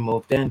we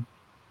moved in.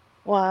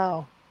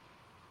 Wow.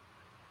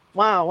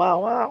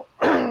 Wow.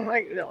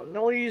 I don't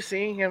know you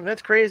seeing him.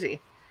 That's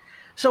crazy.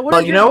 So what?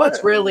 Well, you know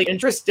what's really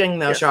interesting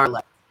though,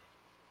 Charlotte,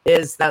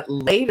 is that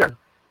later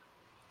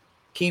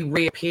he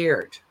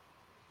reappeared.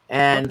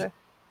 And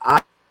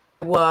I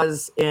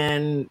was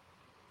in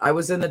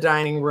the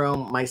dining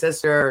room. My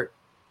sister,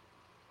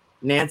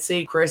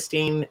 Nancy,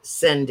 Christine,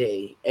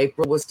 Cindy,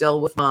 April was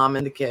still with Mom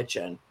in the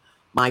kitchen.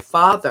 My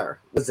father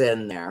was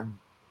in there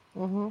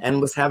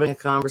and was having a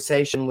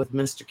conversation with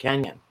Mr.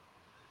 Kenyon.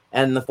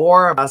 And the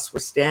four of us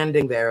were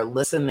standing there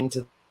listening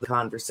to the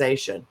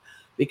conversation,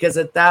 because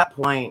at that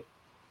point,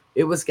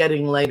 it was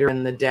getting later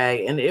in the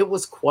day, and it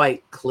was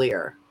quite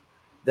clear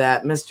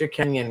that Mr.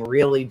 Kenyon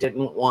really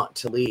didn't want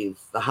to leave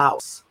the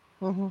house.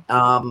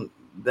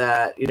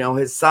 That, you know,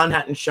 his son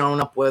hadn't shown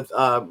up with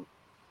a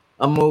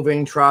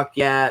moving truck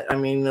yet. I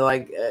mean,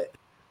 like,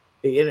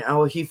 you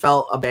know, he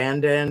felt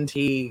abandoned.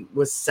 He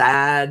was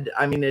sad.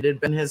 I mean, it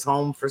had been his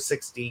home for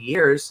 60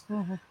 years.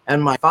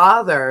 And my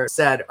father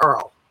said,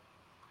 "Earl,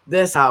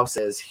 this house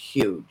is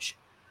huge.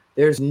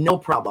 There's no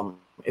problem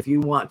if you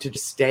want to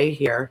just stay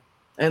here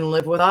and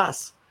live with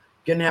us.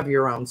 You can have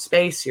your own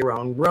space, your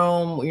own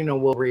room. You know,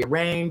 we'll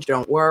rearrange.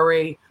 Don't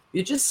worry.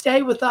 You just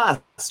stay with us.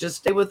 Just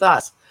stay with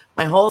us.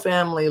 My whole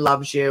family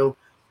loves you.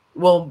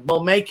 We'll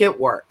make it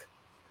work."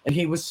 And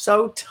he was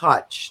so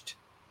touched.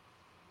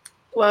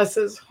 Bless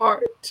his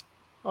heart.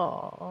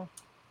 Aww.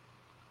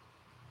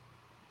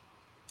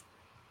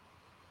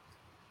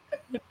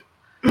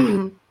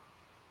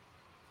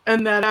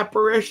 And that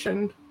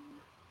apparition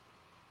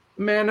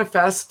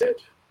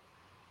manifested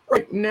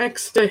right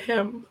next to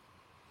him.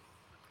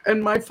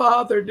 And my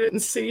father didn't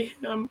see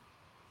him.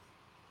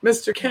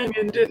 Mr.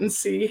 Kenyon didn't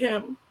see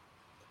him.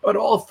 But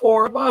all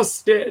four of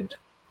us did.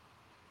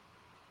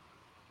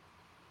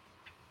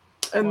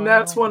 And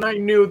that's when I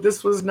knew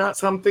this was not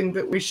something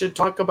that we should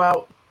talk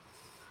about.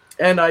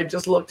 And I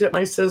just looked at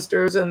my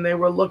sisters and they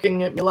were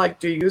looking at me like,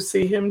 "Do you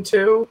see him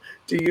too?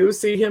 Do you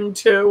see him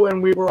too?"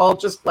 And we were all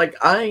just like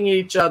eyeing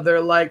each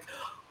other like,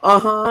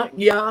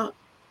 yeah,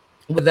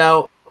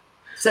 without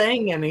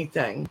saying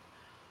anything.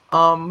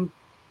 And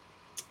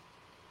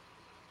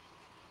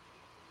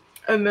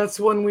that's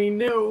when we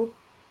knew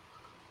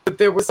that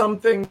there was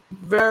something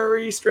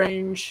very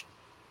strange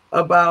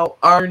about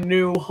our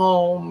new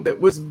home that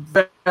was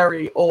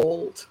very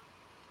old.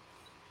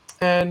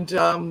 And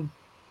a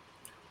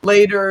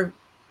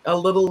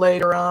little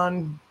later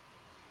on,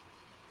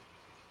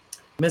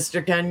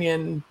 Mr.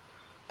 Kenyon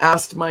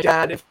asked my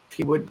dad if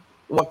he would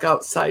walk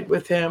outside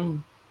with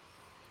him,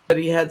 but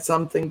he had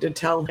something to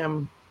tell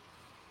him.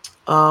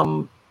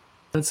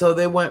 And so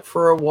they went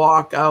for a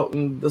walk out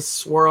in the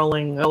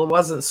swirling, well, it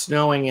wasn't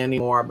snowing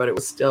anymore, but it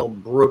was still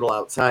brutal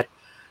outside.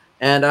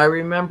 And I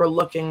remember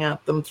looking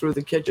at them through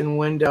the kitchen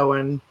window,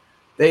 and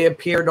they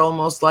appeared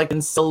almost like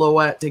in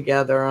silhouette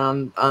together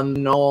on the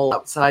knoll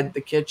outside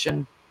the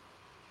kitchen,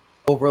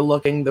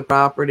 overlooking the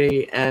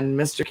property. And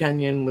Mr.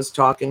 Kenyon was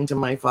talking to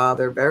my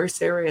father very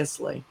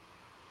seriously.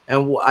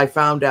 And I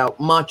found out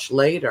much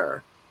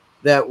later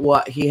that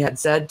what he had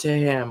said to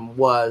him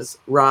was,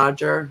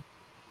 "Roger,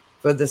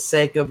 for the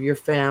sake of your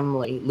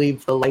family,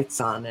 leave the lights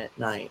on at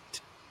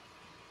night."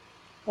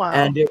 Wow.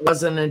 And it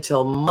wasn't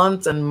until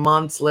months and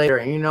months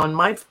later, you know, and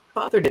my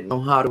father didn't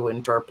know how to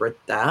interpret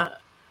that.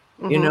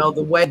 You know,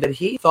 the way that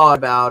he thought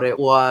about it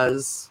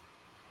was,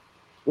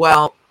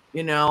 well,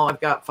 you know, I've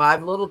got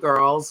 5 little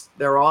girls.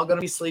 They're all going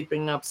to be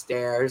sleeping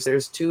upstairs.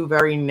 There's 2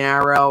 very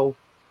narrow,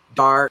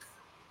 dark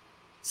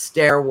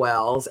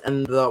stairwells,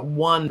 and the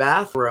one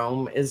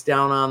bathroom is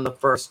down on the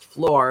first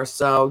floor.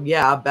 So,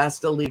 yeah,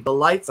 best to leave the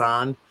lights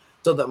on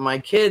so that my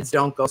kids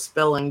don't go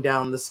spilling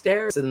down the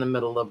stairs in the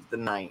middle of the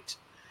night.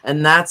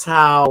 And that's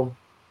how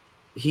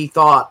he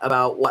thought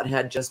about what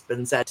had just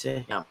been said to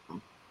him.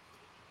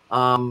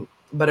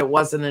 But it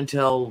wasn't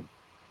until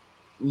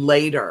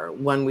later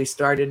when we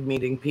started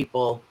meeting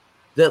people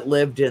that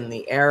lived in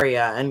the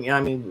area. And I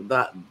mean,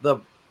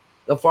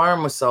 the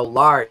farm was so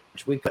large,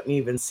 we couldn't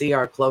even see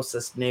our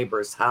closest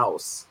neighbor's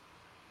house.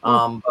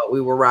 But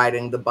we were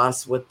riding the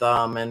bus with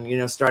them and, you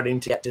know, starting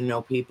to get to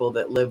know people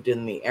that lived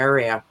in the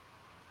area.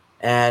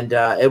 And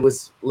it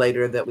was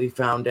later that we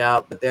found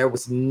out that there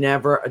was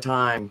never a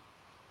time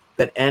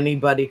that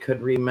anybody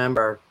could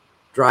remember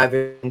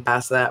driving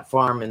past that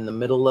farm in the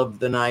middle of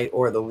the night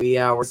or the wee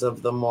hours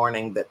of the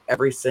morning that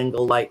every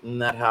single light in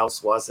that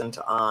house wasn't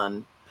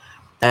on.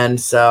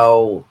 And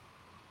so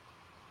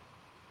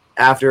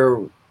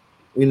after,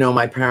 you know,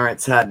 my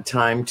parents had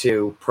time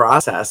to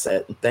process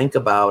it and think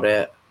about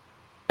it,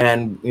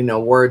 And,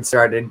 word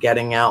started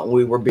getting out, and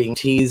we were being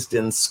teased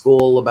in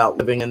school about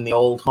living in the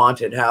old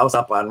haunted house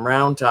up on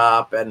Round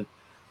Top and,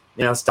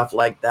 stuff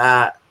like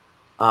that.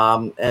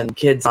 And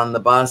kids on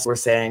the bus were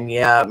saying,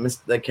 yeah,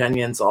 the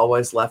Kenyans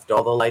always left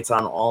all the lights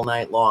on all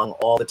night long,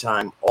 all the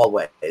time,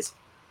 always.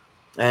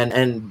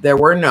 And there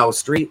were no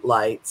street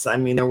lights. I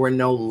mean, there were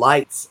no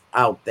lights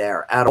out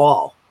there at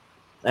all.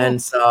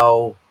 And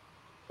so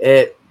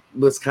it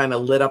was kind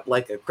of lit up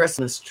like a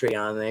Christmas tree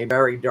on a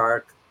very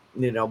dark,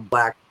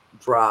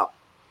 backdrop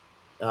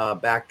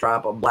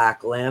of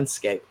black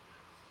landscape.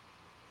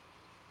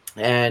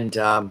 And,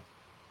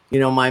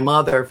 my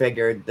mother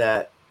figured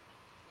that,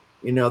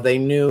 they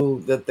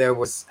knew that there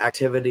was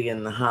activity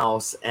in the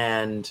house,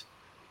 and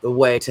the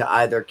way to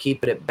either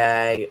keep it at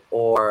bay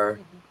or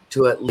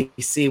to at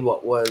least see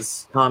what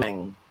was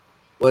coming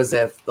was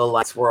if the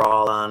lights were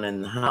all on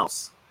in the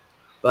house.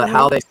 But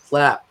how they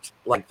slept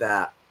like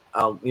that,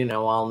 I'll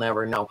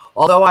never know.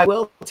 Although I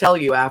will tell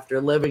you,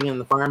 after living in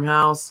the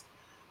farmhouse,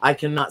 I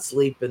cannot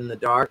sleep in the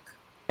dark.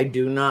 I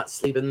do not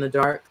sleep in the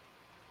dark.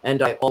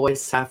 And I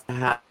always have to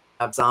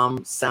have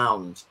some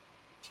sound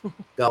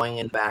going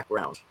in the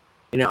background.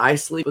 I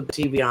sleep with the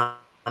TV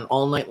on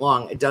all night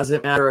long. It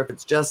doesn't matter if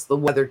it's just the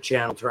Weather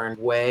Channel turned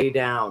way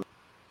down.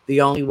 The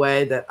only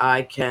way that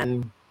I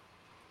can,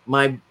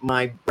 my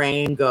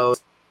brain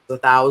goes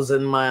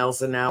 1,000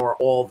 miles an hour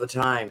all the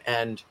time.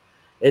 And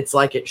it's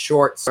like it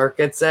short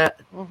circuits it.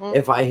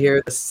 If I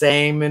hear the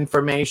same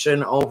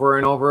information over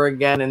and over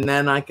again, and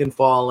then I can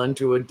fall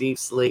into a deep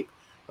sleep.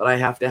 But I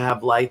have to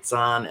have lights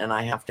on, and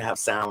I have to have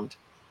sound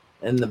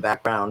in the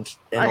background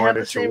in order to have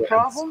the same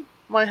problem.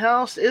 My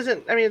house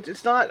isn't,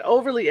 it's not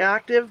overly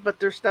active, but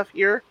there's stuff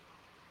here.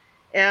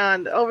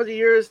 And over the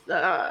years,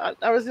 I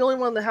was the only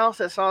one in the house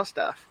that saw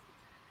stuff.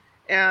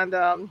 And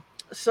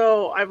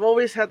so I've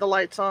always had the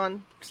lights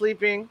on,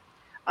 sleeping.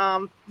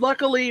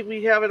 Luckily,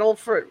 we have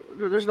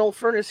there's an old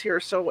furnace here.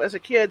 So as a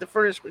kid, the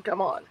furnace would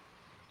come on.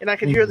 And I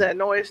could hear that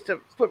noise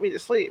to put me to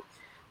sleep.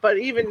 But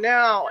even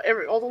now,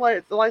 all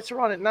the lights are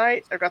on at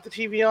night. I've got the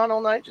TV on all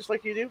night, just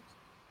like you do.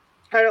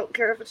 I don't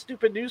care if it's a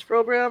stupid news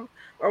program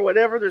or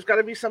whatever. There's got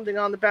to be something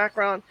on the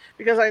background,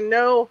 because I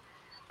know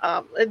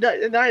at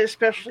night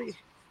especially,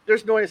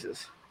 there's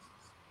noises.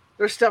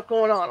 There's stuff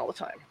going on all the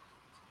time.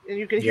 And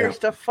you can hear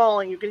stuff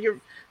falling. You can hear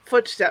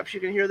footsteps.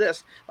 You can hear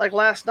this. Like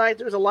last night,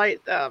 there's a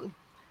light.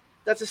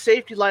 That's a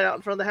safety light out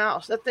in front of the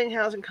house. That thing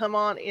hasn't come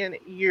on in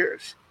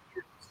years.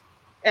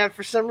 And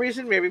for some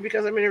reason, maybe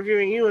because I'm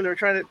interviewing you and they're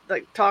trying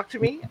to talk to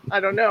me, I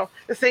don't know.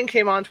 The thing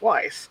came on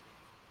twice.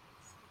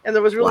 And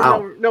there was really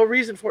no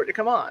reason for it to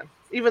come on.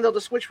 Even though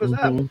the switch was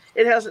up,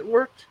 it hasn't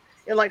worked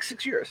in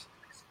 6 years.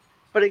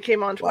 But it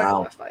came on twice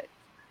last night.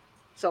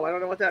 So I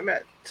don't know what that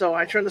meant. So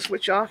I turned the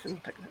switch off,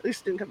 and at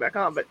least it didn't come back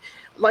on. But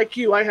like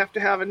you, I have to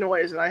have a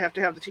noise, and I have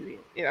to have the TV,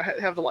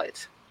 have the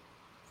lights.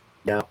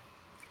 Yeah.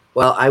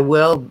 Well, I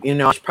will,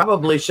 I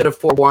probably should have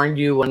forewarned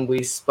you when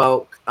we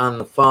spoke on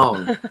the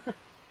phone.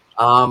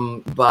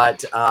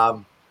 But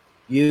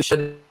you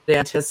should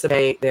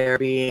anticipate there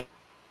being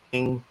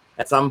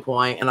at some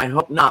point, and I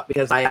hope not,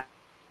 because I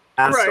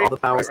asked all the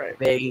powers to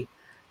be,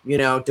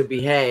 to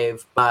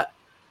behave. But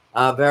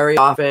very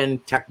often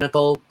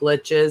technical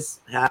glitches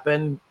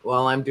happen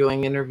while I'm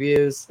doing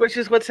interviews, which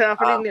is what's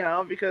happening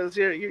now, because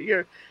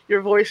your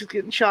voice is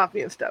getting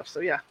choppy and stuff.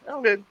 So yeah,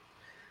 I'm good.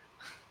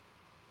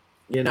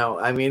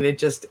 It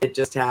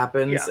just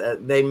happens. Yeah.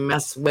 They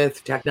mess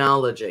with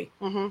technology.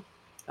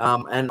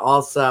 And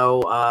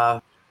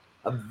also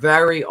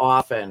very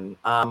often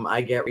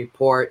I get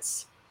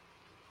reports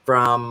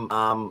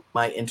from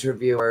my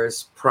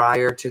interviewers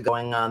prior to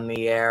going on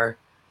the air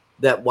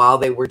that while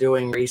they were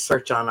doing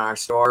research on our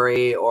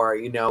story, or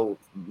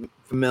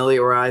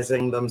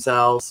familiarizing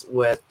themselves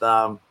with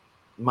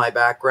my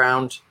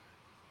background,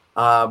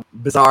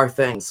 bizarre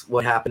things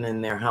would happen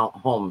in their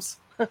homes.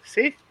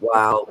 See,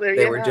 while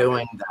they were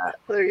doing that.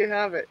 There you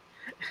have it.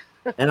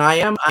 And I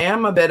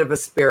am a bit of a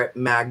spirit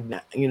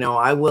magnet.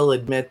 I will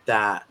admit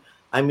that.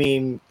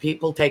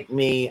 People take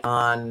me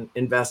on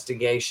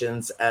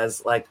investigations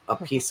as like a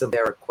piece of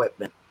their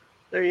equipment.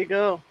 There you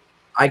go.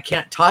 I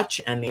can't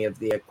touch any of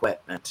the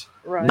equipment.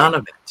 Right. None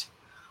of it.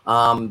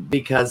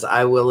 Because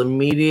I will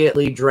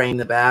immediately drain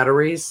the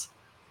batteries,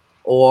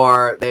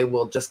 or they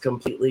will just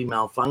completely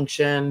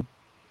malfunction.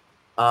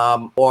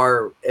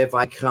 Or if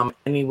I come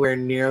anywhere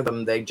near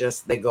them, they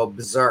go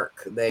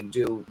berserk. They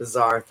do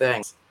bizarre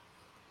things.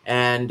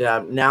 And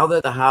now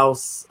that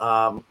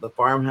the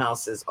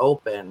farmhouse is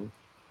open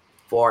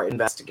for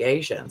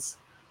investigations,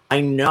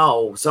 I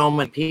know so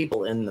many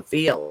people in the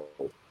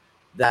field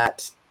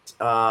that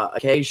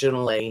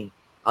occasionally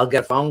I'll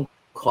get a phone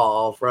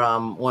call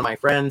from one of my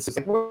friends who's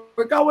like,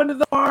 we're going to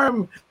the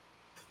farm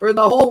for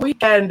the whole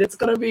weekend. It's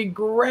going to be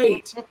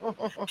great.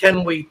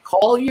 Can we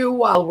call you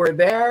while we're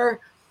there?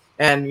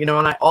 And,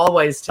 and I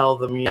always tell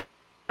them yes,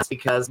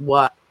 because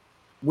what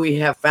we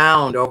have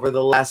found over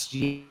the last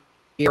year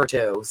or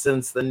two,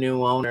 since the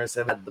new owners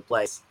have had the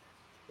place,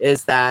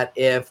 is that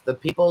if the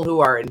people who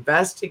are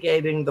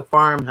investigating the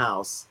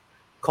farmhouse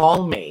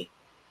call me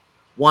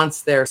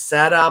once they're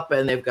set up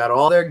and they've got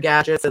all their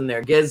gadgets and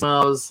their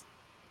gizmos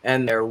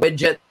and their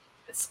widgets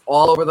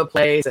all over the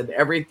place and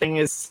everything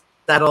is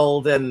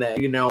settled and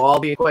all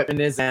the equipment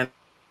is in,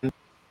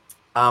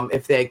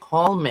 if they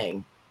call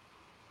me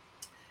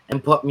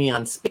and put me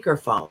on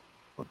speakerphone,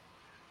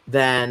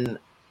 then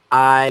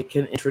I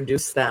can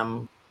introduce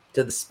them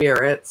to the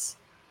spirits,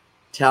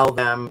 tell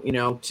them,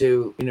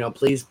 to,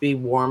 please be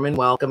warm and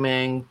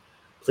welcoming.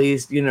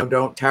 Please,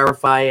 don't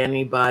terrify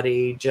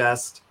anybody.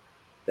 Just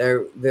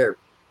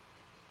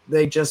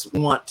they just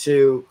want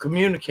to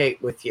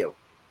communicate with you.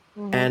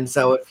 Mm-hmm. And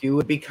so if you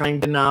would be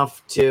kind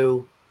enough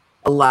to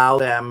allow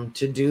them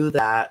to do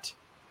that,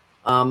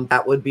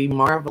 that would be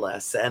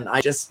marvelous. And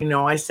I just,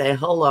 I say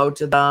hello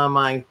to them.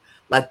 I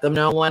let them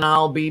know when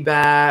I'll be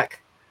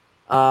back,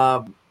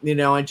 and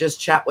just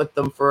chat with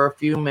them for a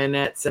few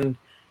minutes. And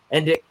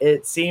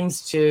it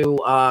seems to,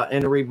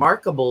 in a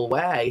remarkable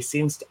way,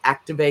 seems to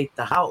activate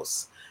the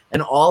house.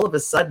 And all of a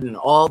sudden,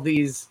 all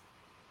these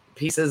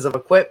pieces of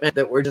equipment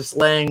that were just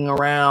laying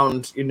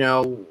around,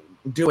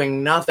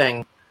 doing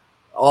nothing,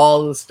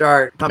 all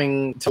start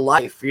coming to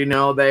life.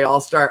 They all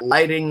start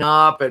lighting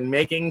up and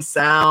making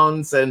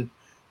sounds and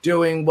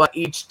doing what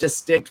each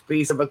distinct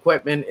piece of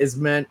equipment is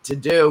meant to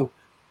do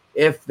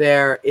if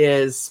there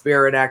is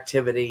spirit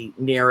activity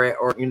near it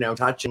or,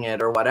 touching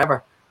it or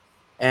whatever.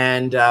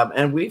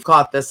 And we've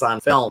caught this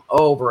on film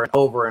over and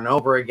over and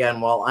over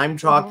again while I'm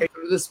talking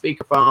through the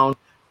speakerphone,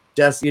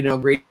 just,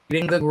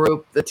 greeting the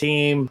group, the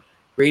team,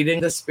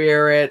 greeting the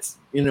spirits,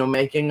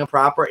 making a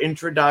proper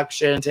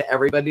introduction to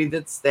everybody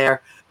that's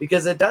there,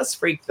 because it does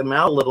freak them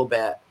out a little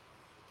bit,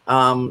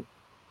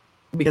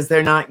 because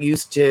they're not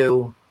used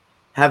to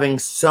having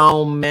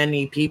so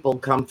many people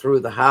come through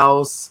the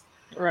house,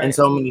 right, and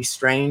so many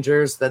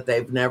strangers that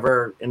they've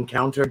never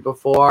encountered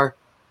before.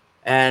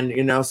 And,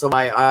 so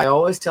I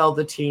always tell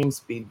the teams,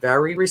 be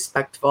very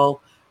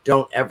respectful.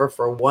 Don't ever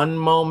for one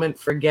moment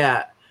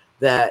forget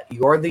that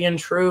you're the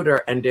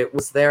intruder and it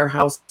was their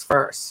house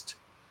first,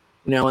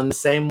 in the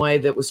same way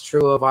that was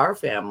true of our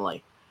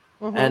family.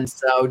 Mm-hmm. And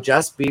so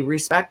just be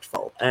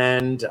respectful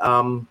and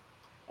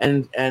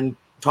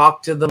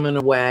talk to them in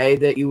a way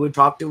that you would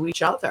talk to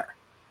each other.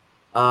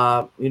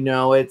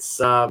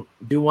 It's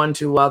do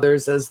unto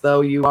others as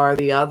though you are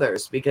the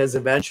others, because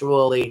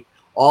eventually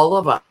all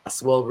of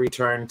us will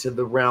return to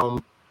the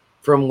realm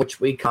from which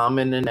we come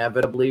and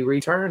inevitably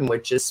return,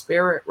 which is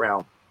spirit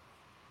realm.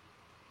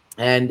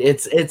 And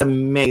it's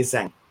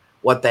amazing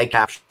what they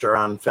capture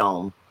on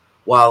film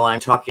while I'm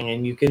talking,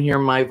 and you can hear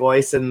my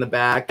voice in the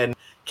back, and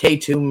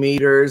K2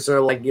 meters are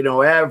like,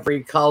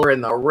 every color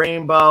in the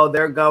rainbow,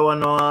 they're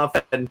going off,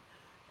 and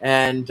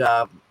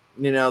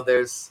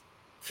there's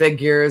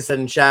figures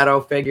and shadow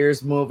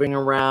figures moving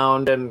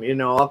around,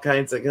 and all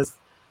kinds of, because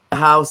the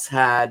house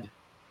had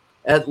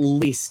at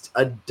least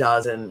a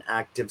dozen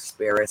active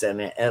spirits in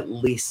it, at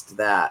least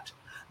that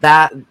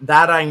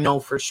I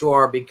know for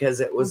sure, because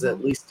it was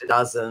at least a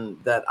dozen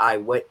that I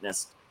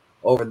witnessed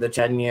over the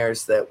 10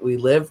 years that we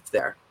lived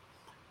there.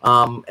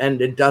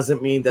 And it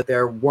doesn't mean that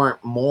there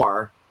weren't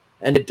more,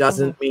 and it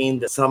doesn't mean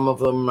that some of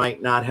them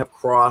might not have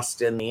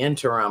crossed in the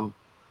interim.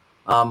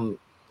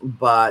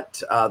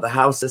 But the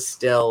house is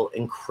still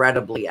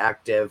incredibly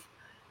active.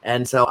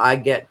 And so I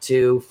get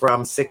to,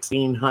 from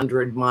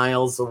 1,600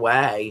 miles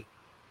away,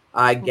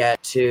 I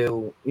get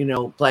to,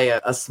 play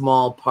a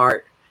small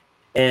part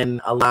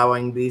in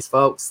allowing these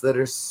folks that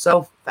are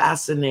so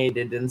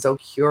fascinated and so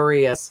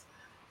curious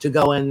to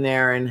go in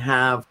there and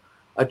have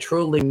a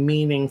truly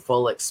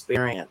meaningful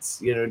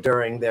experience,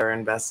 during their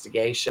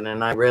investigation.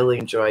 And I really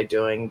enjoy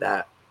doing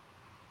that.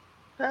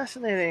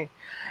 Fascinating.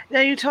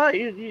 Now you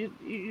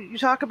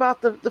talk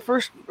about the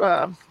first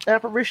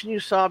apparition you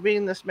saw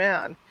being this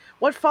man.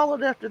 What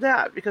followed after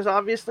that? Because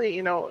obviously,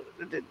 you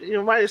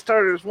might have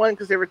started as one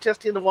because they were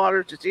testing the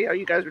water to see how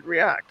you guys would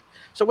react.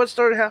 So what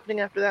started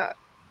happening after that?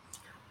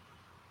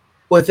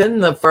 Within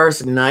the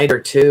first night or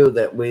two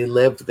that we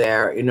lived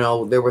there,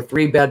 there were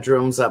 3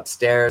 bedrooms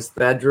upstairs.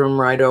 The bedroom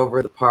right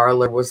over the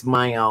parlor was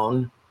my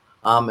own.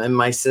 And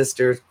my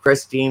sisters,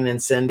 Christine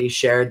and Cindy,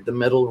 shared the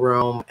middle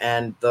room,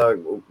 and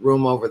the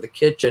room over the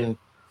kitchen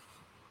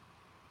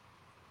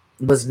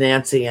was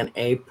Nancy and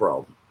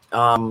April.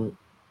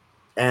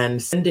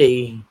 And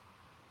Cindy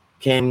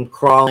came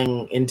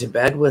crawling into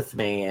bed with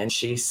me, and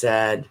she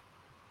said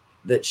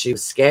that she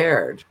was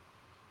scared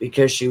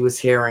because she was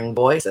hearing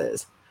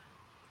voices.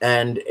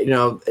 And,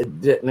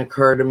 it didn't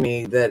occur to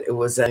me that it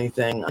was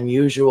anything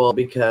unusual,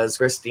 because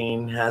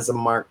Christine has a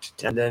marked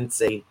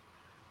tendency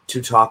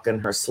to talk in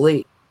her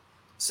sleep.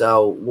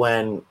 So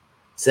when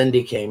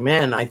Cindy came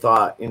in, I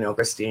thought,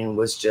 Christine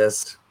was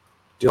just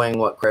doing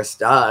what Chris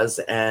does,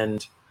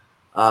 and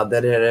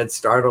that it had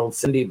startled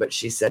Cindy. But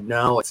she said,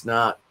 no, it's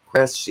not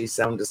Chris. She's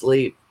sound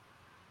asleep.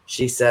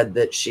 She said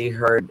that she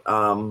heard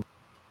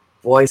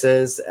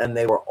voices, and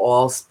they were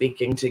all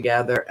speaking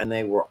together, and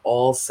they were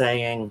all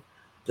saying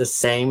the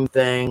same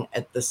thing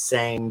at the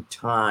same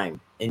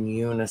time in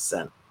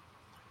unison.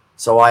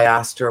 So I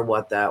asked her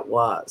what that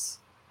was,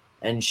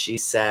 and she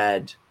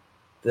said,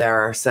 there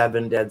are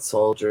 7 dead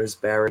soldiers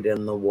buried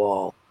in the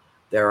wall.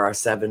 there are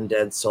 7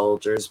 dead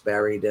soldiers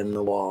buried in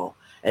the wall.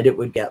 And it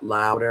would get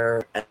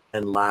louder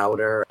and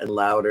louder and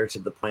louder to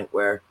the point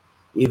where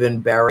even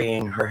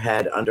burying her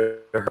head under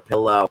her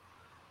pillow,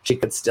 she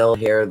could still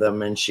hear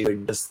them, and she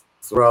would just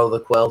throw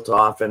the quilt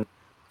off and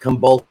come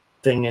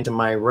bolting into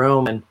my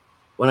room. And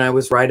when I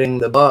was writing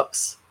the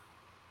books,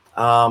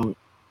 I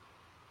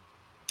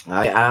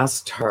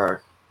asked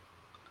her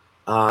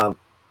how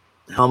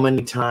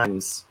many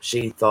times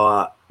she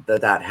thought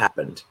that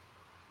happened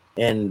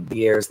in the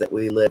years that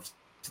we lived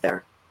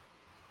there.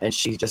 And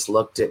she just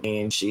looked at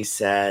me and she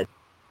said,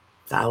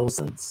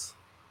 thousands.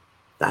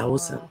 Wow.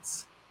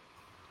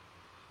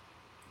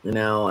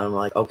 I'm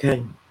like,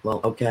 okay,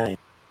 well, okay.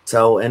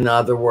 So in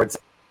other words,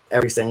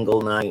 every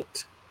single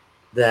night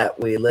that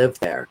we lived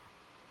there.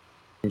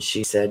 And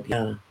she said,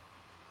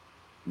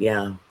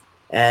 yeah.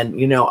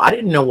 And, I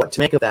didn't know what to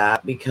make of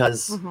that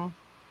because,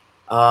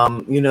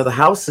 the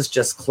house is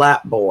just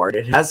clapboard.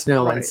 It has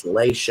no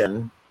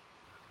insulation.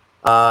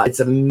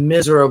 It's a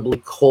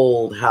miserably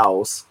cold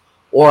house,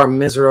 or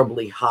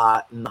miserably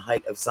hot in the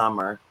height of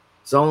summer.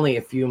 It's only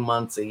a few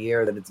months a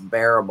year that it's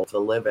bearable to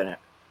live in it.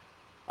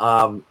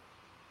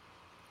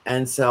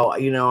 And so,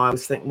 I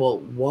was thinking, well,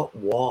 what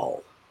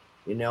wall?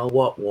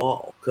 What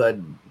wall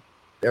could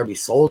there be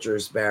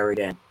soldiers buried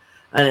in?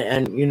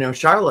 And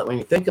Charlotte, when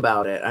you think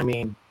about it, I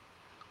mean,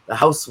 the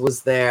house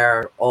was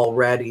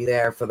already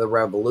there for the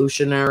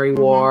Revolutionary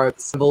War,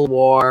 the Civil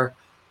War,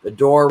 the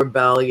Dorr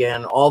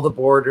Rebellion, all the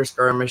border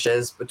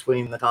skirmishes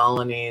between the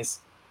colonies.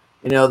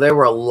 There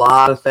were a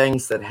lot of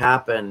things that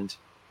happened,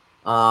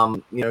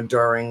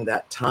 during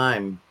that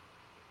time.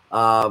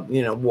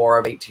 War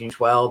of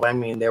 1812. I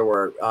mean, there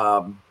were,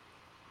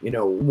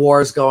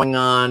 wars going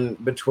on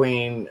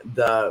between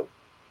the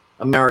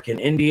American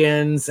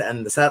Indians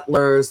and the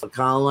settlers, the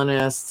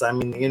colonists. I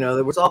mean,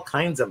 there was all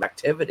kinds of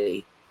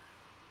activity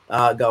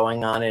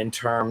going on in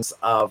terms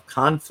of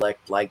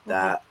conflict like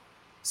that.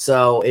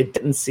 So it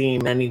didn't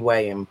seem any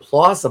way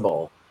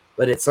implausible.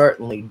 But it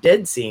certainly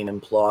did seem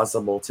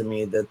implausible to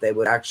me that they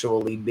would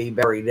actually be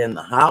buried in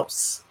the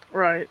house.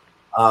 Right.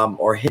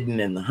 Or hidden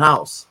in the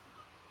house.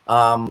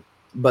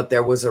 But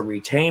there was a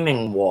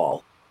retaining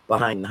wall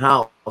behind the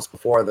house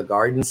before the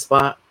garden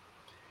spot.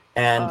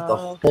 And the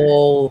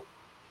whole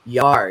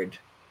yard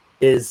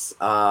is,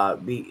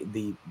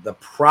 the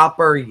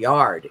proper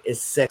yard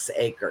is 6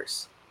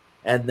 acres.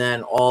 And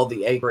then all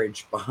the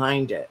acreage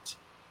behind it,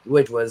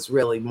 which was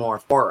really more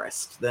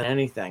forest than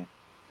anything.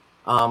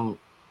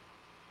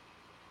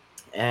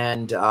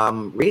 And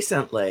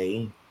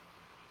recently,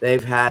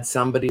 they've had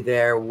somebody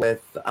there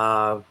with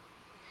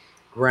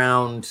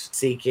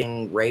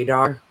ground-seeking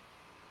radar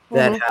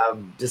that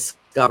have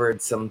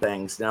discovered some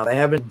things. Now, they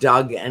haven't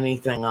dug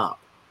anything up,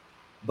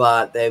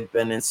 but they've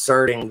been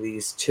inserting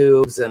these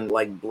tubes and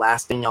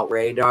blasting out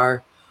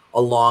radar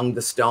along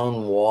the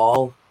stone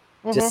wall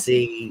to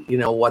see,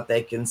 what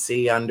they can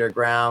see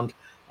underground.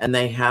 And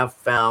they have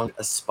found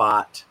a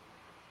spot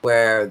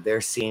where there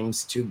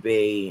seems to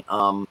be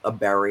a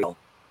burial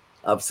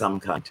of some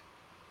kind.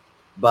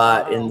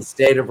 But in the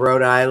state of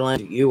Rhode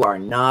Island, you are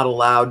not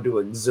allowed to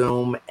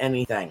exhume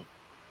anything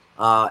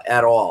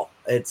at all.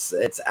 It's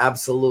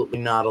absolutely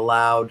not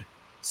allowed.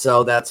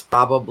 So that's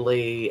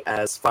probably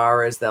as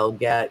far as they'll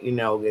get.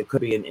 It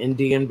could be an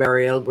Indian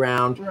burial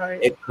ground.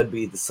 Right. It could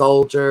be the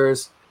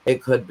soldiers.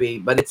 It could be,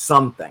 but it's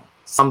something.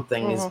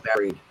 Something is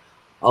buried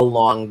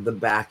along the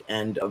back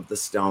end of the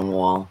stone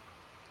wall.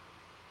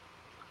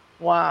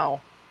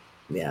 Wow.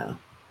 Yeah.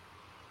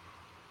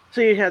 So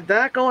you had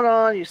that going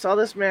on. You saw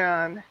this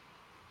man.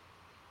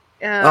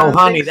 And oh,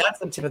 honey, that's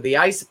the tip of the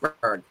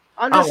iceberg.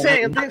 I'm just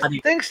saying,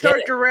 things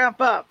start to ramp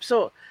up.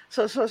 So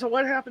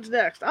what happens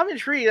next? I'm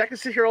intrigued. I can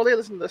sit here all day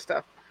listening to this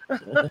stuff.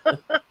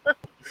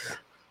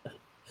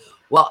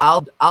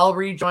 Well, I'll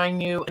rejoin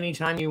you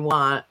anytime you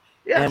want,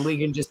 and we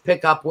can just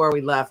pick up where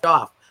we left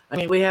off. I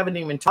mean, we haven't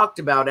even talked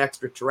about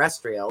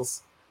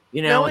extraterrestrials,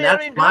 No, we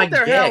haven't even got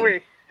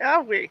there,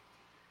 have we?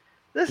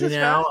 This is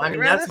fascinating. I mean,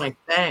 that's my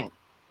thing.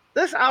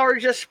 This hour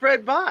just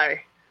spread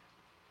by.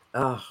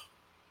 Oh,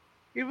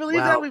 you believe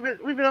that we've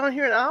been on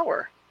here an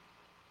hour?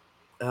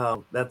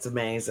 Oh, that's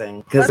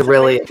amazing. Because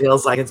it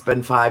feels like it's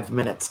been 5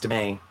 minutes to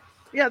me.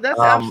 Yeah, that's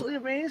absolutely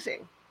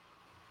amazing.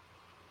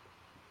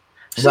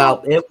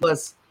 Well,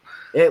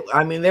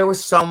 I mean, there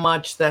was so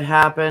much that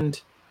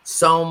happened.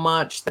 So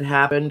much that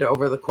happened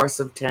over the course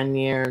of 10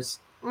 years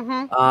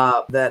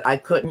that I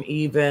couldn't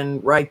even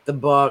write the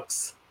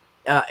books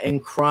in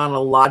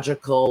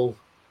chronological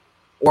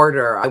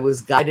order. I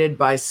was guided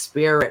by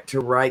spirit to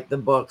write the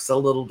books a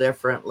little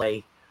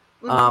differently.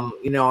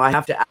 I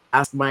have to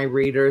ask my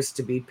readers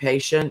to be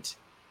patient.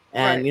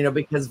 And,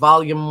 because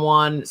volume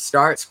 1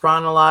 starts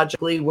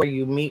chronologically where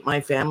you meet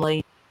my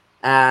family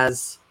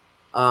as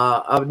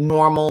a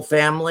normal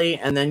family,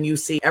 and then you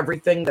see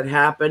everything that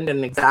happened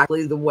and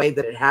exactly the way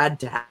that it had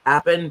to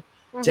happen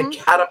to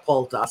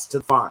catapult us to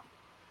the farm.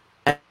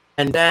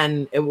 And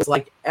then it was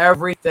like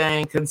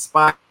everything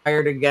conspired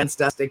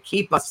against us to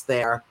keep us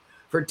there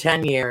for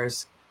 10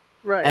 years.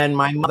 Right. And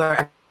my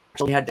mother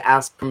actually had to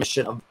ask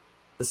permission of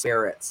the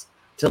spirits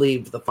to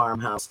leave the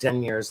farmhouse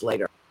 10 years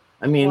later.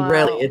 I mean, Wow.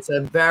 really, it's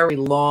a very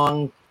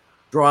long,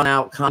 drawn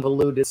out,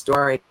 convoluted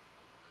story.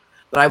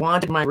 But I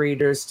wanted my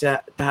readers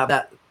to have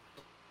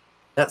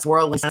that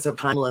swirling sense of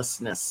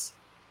timelessness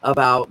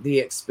about the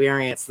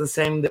experience, the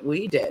same that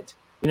we did.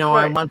 You know,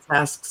 I Right. once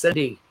asked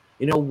Cindy,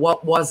 you know,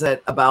 what was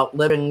it about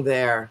living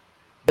there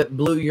that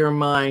blew your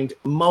mind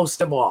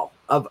most of all,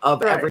 of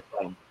Right.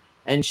 everything?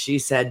 And she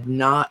said,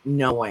 not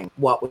knowing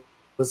what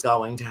was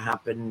going to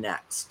happen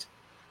next.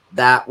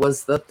 That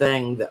was the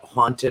thing that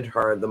haunted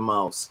her the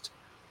most.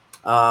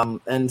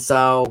 And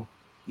so,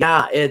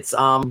 yeah,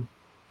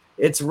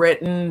 it's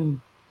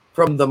written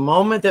from the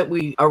moment that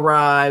we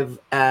arrive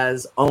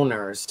as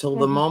owners till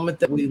the moment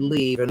that we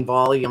leave in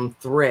volume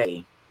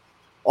 3.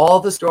 All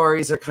the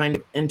stories are kind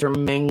of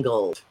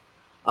intermingled.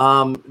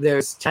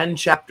 There's 10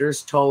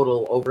 chapters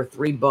total over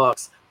 3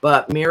 books,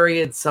 but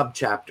myriad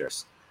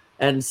subchapters.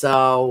 And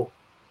so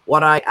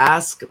what I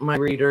ask my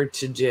reader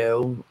to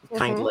do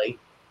kindly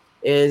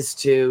is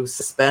to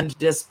suspend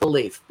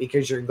disbelief,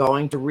 because you're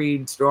going to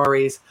read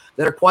stories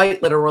that are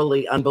quite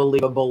literally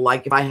unbelievable.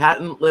 Like, if I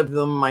hadn't lived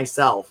them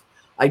myself,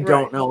 I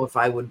don't know if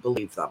I would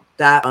believe them.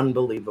 That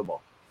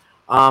unbelievable.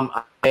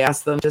 I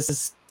ask them to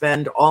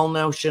suspend all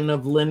notion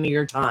of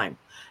linear time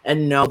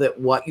and know that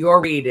what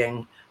you're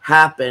reading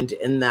happened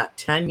in that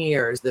 10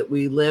 years that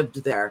we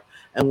lived there.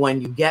 And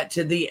when you get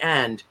to the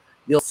end,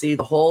 you'll see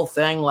the whole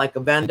thing like a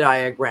Venn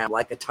diagram,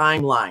 like a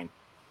timeline.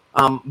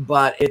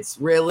 But it's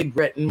really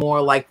written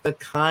more like the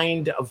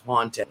kind of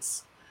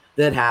hauntings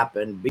that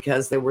happened,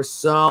 because there were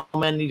so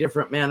many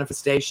different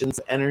manifestations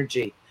of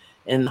energy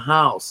in the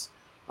house.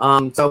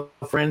 So,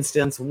 for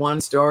instance,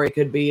 one story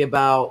could be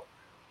about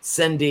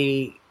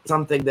Cindy,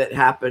 something that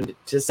happened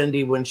to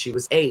Cindy when she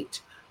was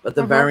 8. But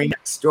the very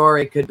next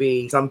story could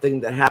be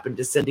something that happened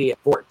to Cindy at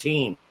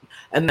 14.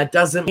 And that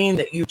doesn't mean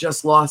that you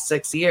just lost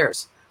 6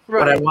 years.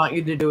 What I want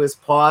you to do is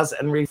pause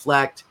and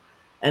reflect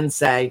and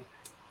say,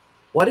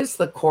 what is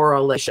the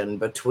correlation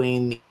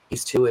between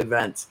these 2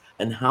 events?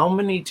 And how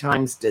many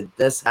times did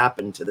this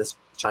happen to this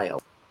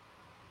child?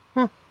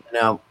 You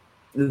know,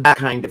 that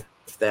kind of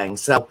thing.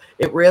 So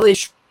it really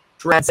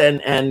shreds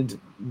and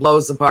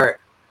blows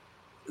apart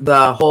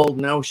the whole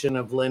notion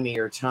of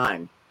linear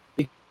time.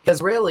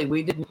 Because really,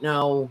 we didn't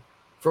know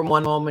from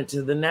one moment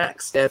to the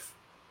next if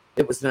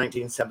it was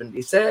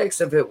 1976,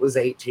 if it was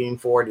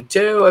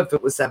 1842, if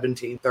it was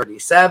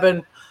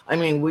 1737. I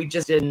mean, we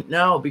just didn't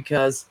know,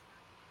 because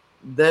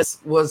this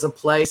was a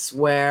place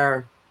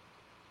where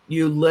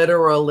you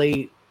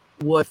literally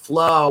would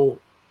flow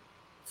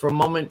from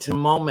moment to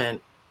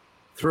moment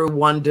through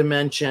one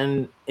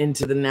dimension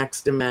into the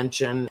next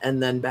dimension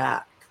and then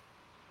back.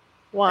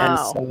 Wow. And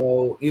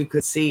so you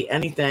could see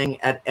anything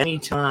at any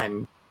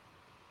time,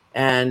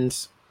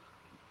 and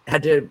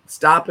had to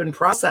stop and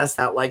process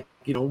that. Like,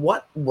 you know,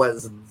 what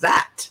was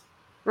that?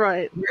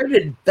 Right. Where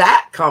did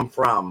that come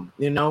from?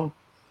 You know?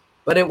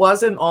 But it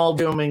wasn't all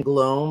doom and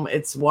gloom.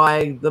 It's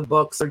why the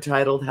books are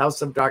titled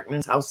House of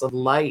Darkness, House of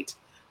Light,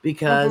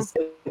 because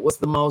it was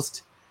the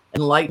most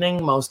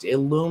enlightening, most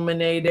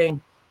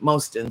illuminating,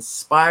 most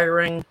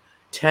inspiring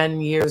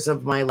 10 years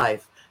of my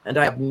life. And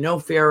I have no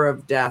fear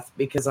of death,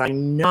 because I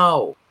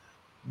know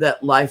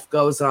that life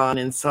goes on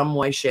in some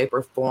way, shape,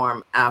 or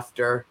form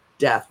after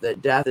death,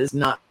 that death is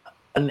not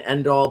an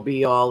end-all,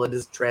 be-all, it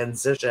is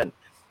transition,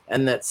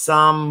 and that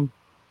some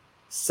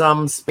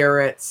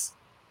spirits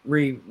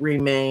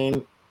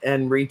remain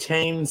and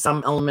retain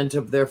some element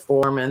of their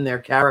form and their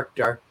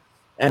character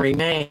and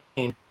remain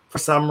for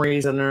some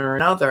reason or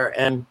another.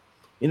 And,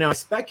 you know, I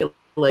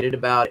speculated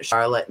about it,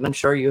 Charlotte, and I'm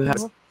sure you have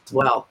as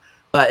well.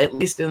 But at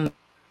least in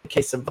the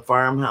case of the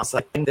farmhouse,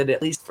 I think that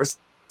at least for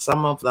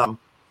some of them,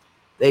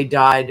 they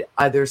died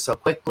either so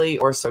quickly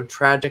or so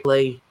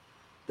tragically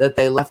that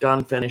they left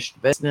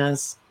unfinished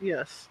business.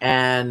 Yes.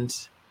 And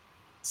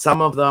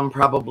some of them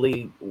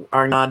probably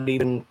are not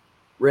even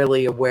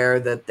really aware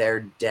that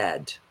they're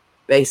dead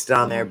based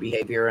on their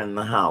behavior in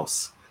the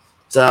house.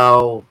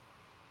 So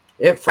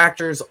it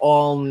fractures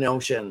all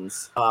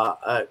notions,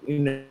 you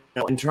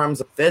know, in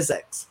terms of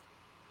physics,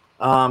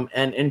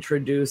 and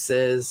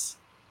introduces,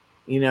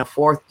 you know,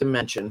 4th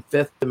dimension,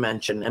 5th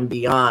dimension, and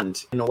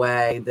beyond in a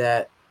way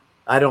that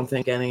I don't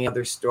think any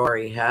other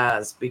story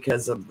has,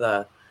 because of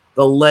the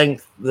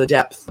length, the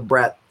depth, the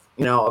breadth,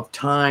 you know, of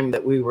time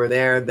that we were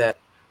there, that,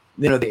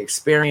 you know, the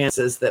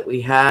experiences that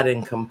we had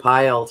and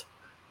compiled.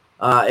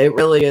 It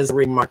really is a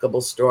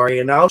remarkable story,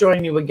 and I'll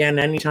join you again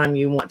anytime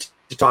you want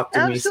to talk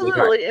to me, sweetheart.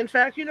 Absolutely. In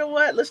fact, you know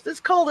what? Let's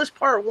call this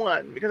part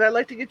 1, because I'd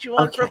like to get you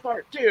on for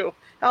part 2.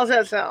 How's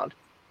that sound?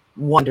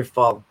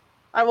 Wonderful.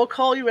 I will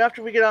call you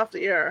after we get off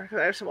the air.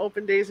 I have some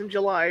open days in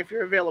July if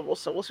you're available,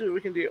 so we'll see what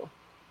we can do.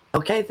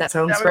 Okay, that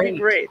sounds That would be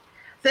great.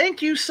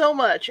 Thank you so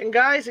much. And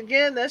guys,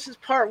 again, this is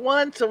part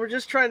 1, so we're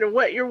just trying to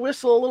wet your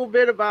whistle a little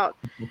bit about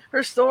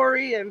her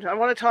story, and I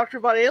want to talk to her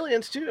about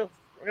aliens too.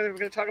 We're going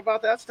to talk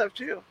about that stuff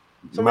too.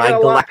 So we got a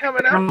lot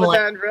coming up with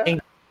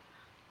Andra.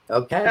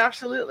 Okay.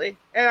 Absolutely.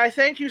 And I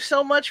thank you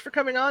so much for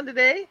coming on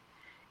today.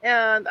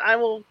 And I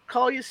will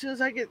call you as soon as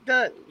I get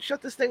done.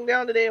 Shut this thing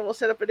down today, and we'll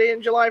set up a day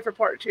in July for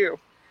part 2.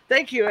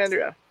 Thank you,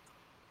 Andrea.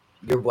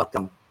 You're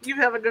welcome. You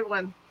have a good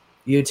one.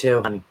 You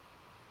too, honey.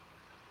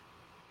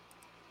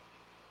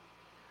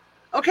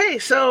 Okay,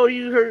 so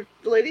you heard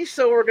the lady,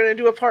 so we're going to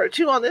do a part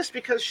 2 on this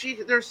because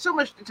there's so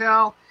much to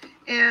tell.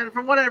 And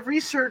from what I've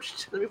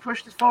researched, let me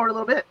push this forward a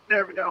little bit.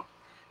 There we go.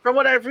 From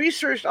what I've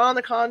researched on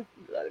the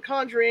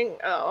Conjuring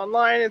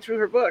online and through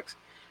her books,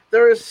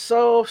 there is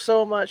so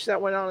much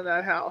that went on in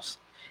that house.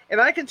 And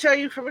I can tell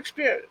you from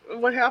experience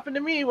what happened to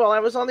me while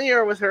I was on the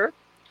air with her.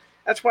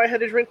 That's why I had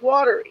to drink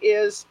water.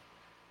 Is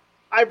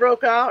I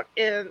broke out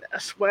in a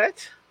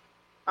sweat,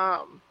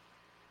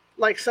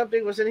 like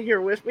something was in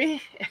here with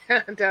me,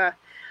 and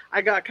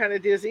I got kind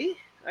of dizzy.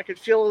 I could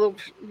feel a little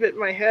bit in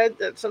my head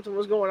that something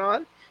was going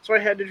on, so I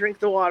had to drink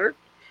the water.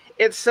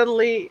 It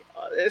suddenly,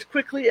 as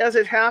quickly as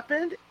it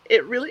happened,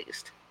 it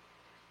released.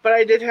 But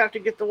I did have to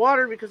get the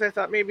water because I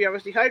thought maybe I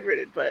was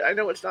dehydrated, but I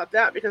know it's not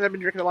that because I've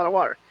been drinking a lot of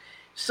water.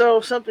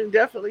 So something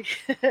definitely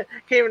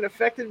came and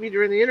affected me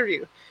during the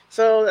interview.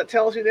 So that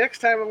tells you next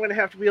time I'm going to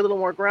have to be a little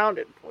more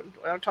grounded when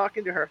I'm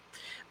talking to her.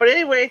 But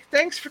anyway,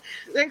 thanks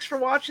for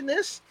watching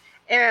this,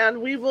 and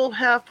we will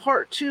have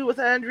part 2 with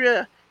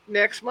Andrea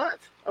next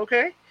month.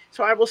 Okay?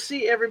 So I will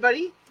see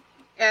everybody,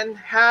 and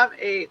have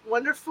a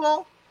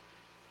wonderful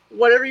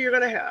whatever you're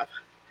going to have.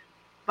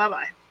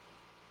 Bye-bye.